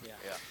participating. Yeah.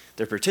 Yeah.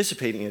 They're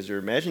participating as their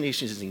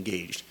imagination is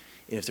engaged.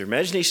 And if their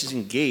imagination is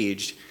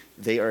engaged,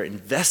 they are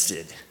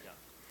invested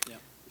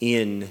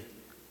in,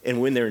 and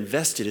when they're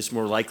invested, it's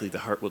more likely the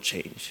heart will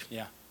change.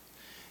 Yeah.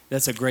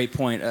 That's a great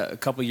point. A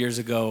couple years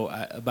ago,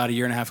 about a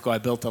year and a half ago, I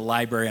built a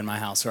library in my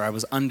house, or I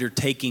was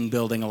undertaking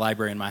building a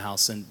library in my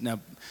house. And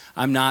now,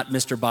 I'm not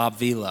Mr. Bob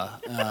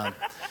Vila.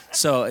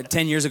 So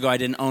 10 years ago, I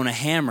didn't own a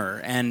hammer.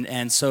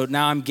 And so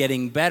now I'm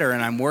getting better,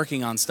 and I'm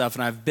working on stuff,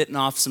 and I've bitten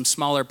off some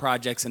smaller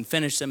projects and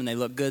finished them, and they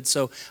look good.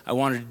 So I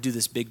wanted to do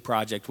this big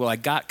project. Well, I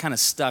got kind of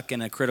stuck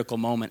in a critical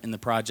moment in the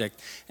project,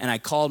 and I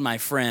called my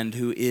friend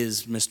who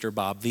is Mr.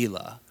 Bob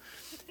Vila.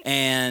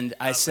 And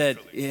I said,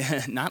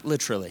 yeah, not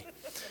literally.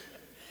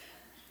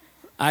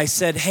 I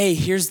said, hey,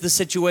 here's the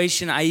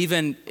situation. I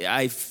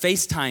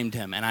FaceTimed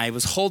him, and I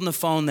was holding the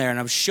phone there, and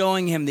I was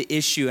showing him the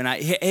issue. And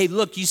hey,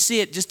 look, you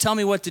see it. Just tell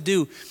me what to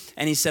do.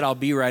 And he said, I'll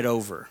be right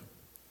over.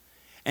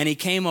 And he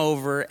came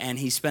over, and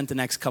he spent the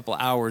next couple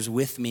hours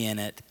with me in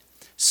it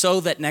so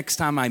that next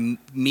time I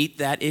meet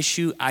that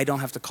issue, I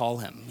don't have to call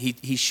him.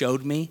 He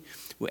showed me.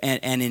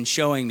 And in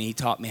showing me, he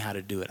taught me how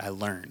to do it. I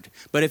learned.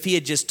 But if he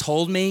had just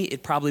told me,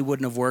 it probably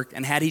wouldn't have worked.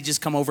 And had he just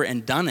come over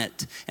and done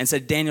it and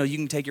said, Daniel, you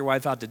can take your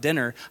wife out to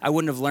dinner, I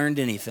wouldn't have learned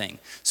anything.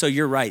 So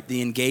you're right.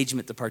 The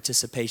engagement, the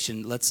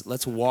participation,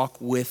 let's walk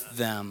with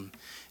them.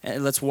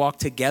 Let's walk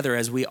together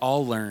as we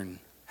all learn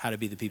how to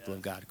be the people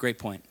of God. Great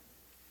point.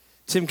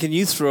 Tim, can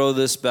you throw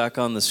this back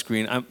on the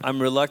screen?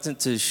 I'm reluctant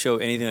to show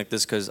anything like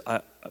this because,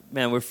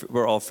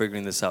 we're all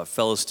figuring this out,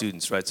 fellow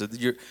students, right? So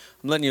I'm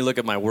letting you look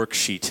at my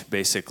worksheet,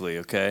 basically,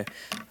 okay?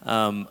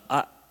 Daniel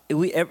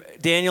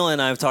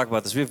and I have talked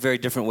about this. We have very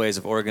different ways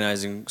of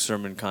organizing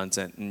sermon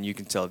content, and you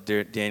can tell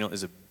Daniel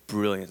is a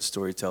brilliant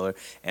storyteller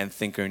and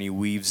thinker, and he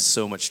weaves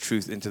so much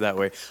truth into that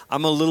way.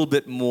 I'm a little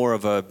bit more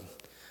of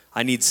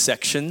I need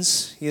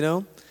sections, you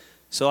know?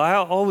 So I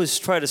always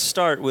try to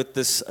start with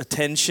this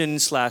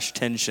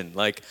attention/tension.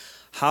 Like,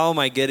 how am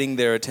I getting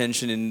their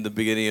attention in the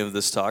beginning of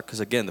this talk? Because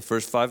again, the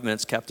first 5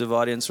 minutes, captive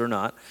audience or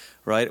not,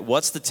 right?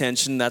 What's the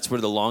tension? That's where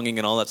the longing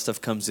and all that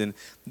stuff comes in.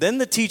 Then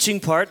the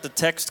teaching part, the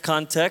text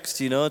context,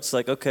 it's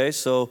like, okay,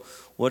 so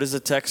what does the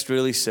text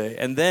really say?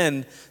 And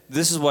then,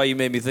 this is why you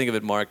made me think of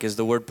it, Mark, is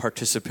the word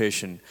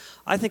participation.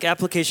 I think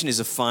application is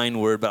a fine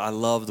word, but I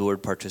love the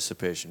word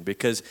participation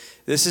because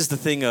this is the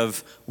thing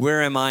of,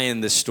 where am I in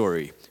this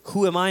story?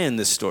 Who am I in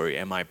this story?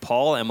 Am I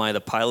Paul? Am I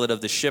the pilot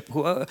of the ship?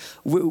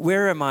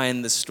 Where am I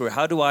in this story?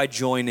 How do I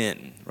join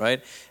in,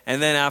 right?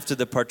 And then after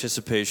the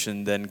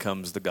participation, then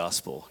comes the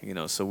gospel.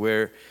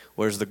 So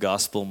where's the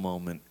gospel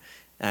moment?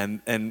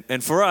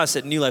 And for us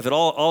at New Life,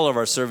 all of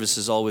our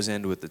services always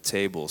end with the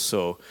table.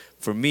 So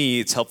for me,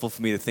 it's helpful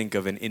for me to think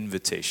of an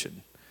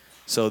invitation.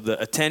 So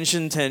the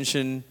attention,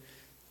 tension,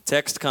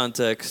 text,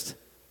 context,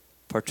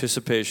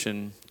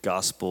 participation,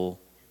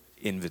 gospel,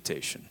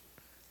 invitation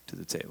to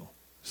the table.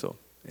 So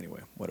anyway,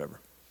 whatever.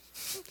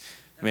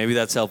 Maybe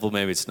that's helpful,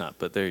 maybe it's not,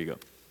 but there you go.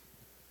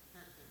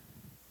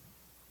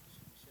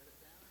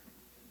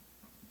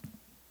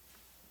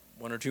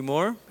 One or two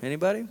more?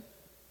 Anybody?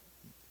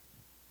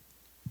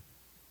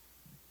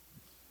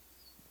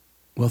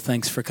 Well,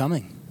 thanks for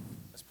coming.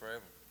 Let's pray.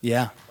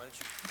 Yeah.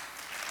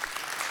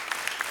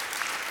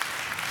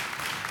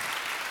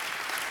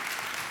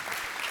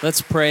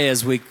 Let's pray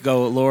as we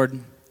go. Lord,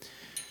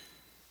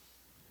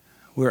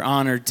 we're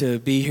honored to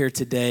be here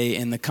today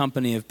in the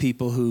company of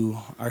people who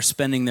are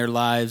spending their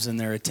lives and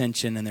their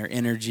attention and their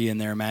energy and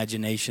their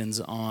imaginations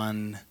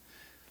on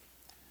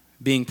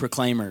being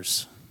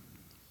proclaimers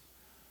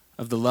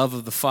of the love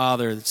of the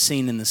Father that's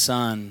seen in the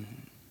Son,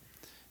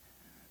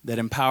 that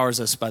empowers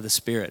us by the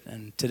Spirit.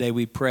 And today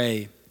we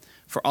pray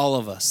for all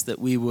of us that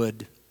we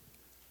would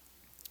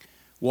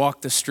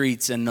walk the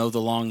streets and know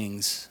the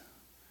longings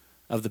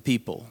of the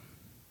people,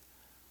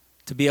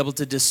 to be able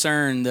to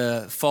discern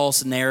the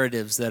false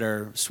narratives that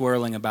are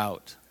swirling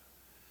about,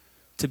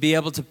 to be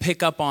able to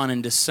pick up on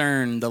and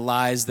discern the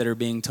lies that are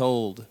being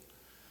told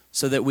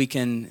so that we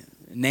can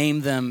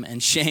name them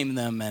and shame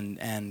them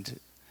and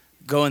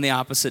go in the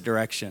opposite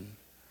direction.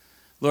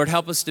 Lord,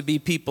 help us to be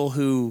people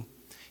who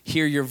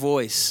hear your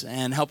voice,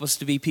 and help us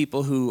to be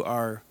people who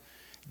are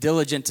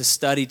diligent to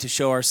study to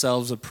show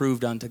ourselves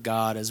approved unto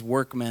God as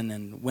workmen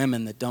and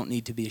women that don't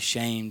need to be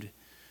ashamed,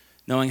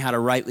 knowing how to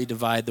rightly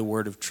divide the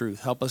word of truth.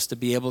 Help us to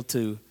be able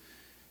to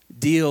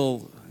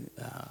deal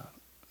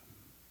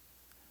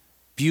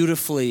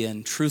beautifully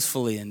and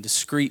truthfully and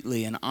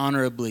discreetly and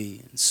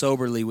honorably and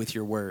soberly with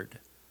your word.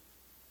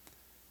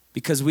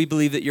 Because we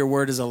believe that your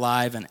word is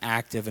alive and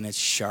active, and it's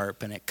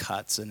sharp and it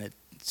cuts and it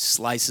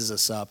slices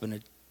us up and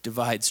it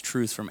divides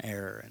truth from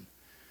error and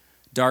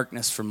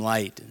darkness from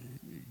light and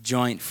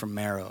joint from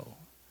marrow.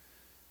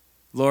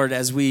 Lord,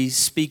 as we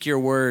speak your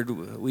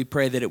word, we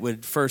pray that it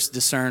would first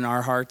discern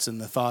our hearts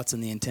and the thoughts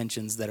and the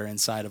intentions that are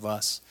inside of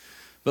us.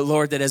 But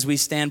Lord, that as we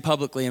stand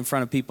publicly in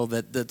front of people,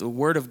 that the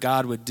word of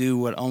God would do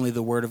what only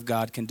the word of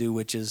God can do,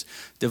 which is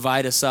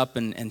divide us up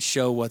and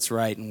show what's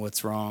right and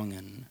what's wrong.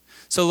 And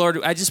so, Lord,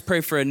 I just pray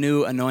for a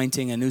new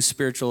anointing, a new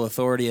spiritual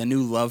authority, a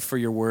new love for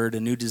your word, a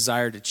new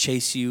desire to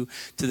chase you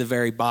to the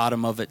very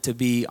bottom of it, to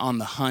be on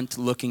the hunt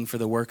looking for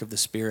the work of the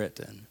Spirit,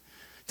 and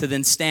to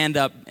then stand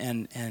up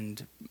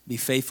and be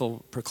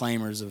faithful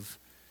proclaimers of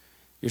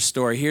your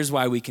story. Here's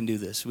why we can do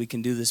this. We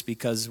can do this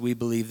because we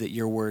believe that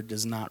your word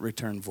does not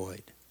return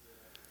void.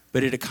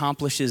 but it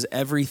accomplishes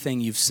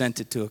everything you've sent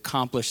it to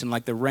accomplish. And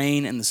like the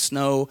rain and the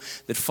snow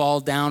that fall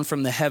down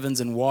from the heavens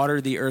and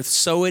water the earth,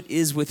 so it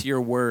is with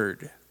your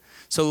word.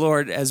 So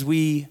Lord, as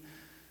we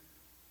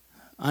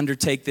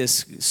undertake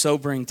this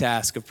sobering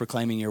task of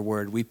proclaiming your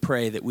word, we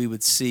pray that we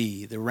would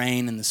see the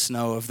rain and the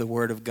snow of the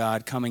word of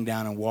God coming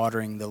down and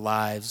watering the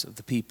lives of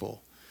the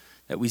people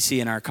that we see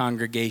in our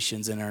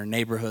congregations, in our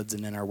neighborhoods,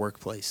 and in our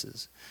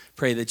workplaces.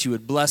 Pray that you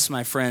would bless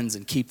my friends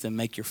and keep them,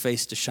 make your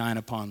face to shine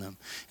upon them.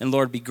 And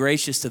Lord, be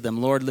gracious to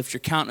them. Lord, lift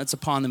your countenance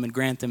upon them and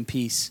grant them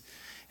peace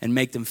and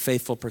make them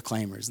faithful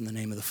proclaimers. In the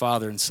name of the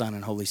Father and Son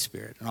and Holy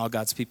Spirit. And all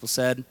God's people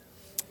said,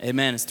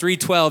 amen. It's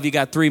 3:12. You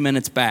got 3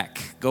 minutes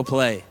back. Go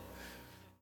play.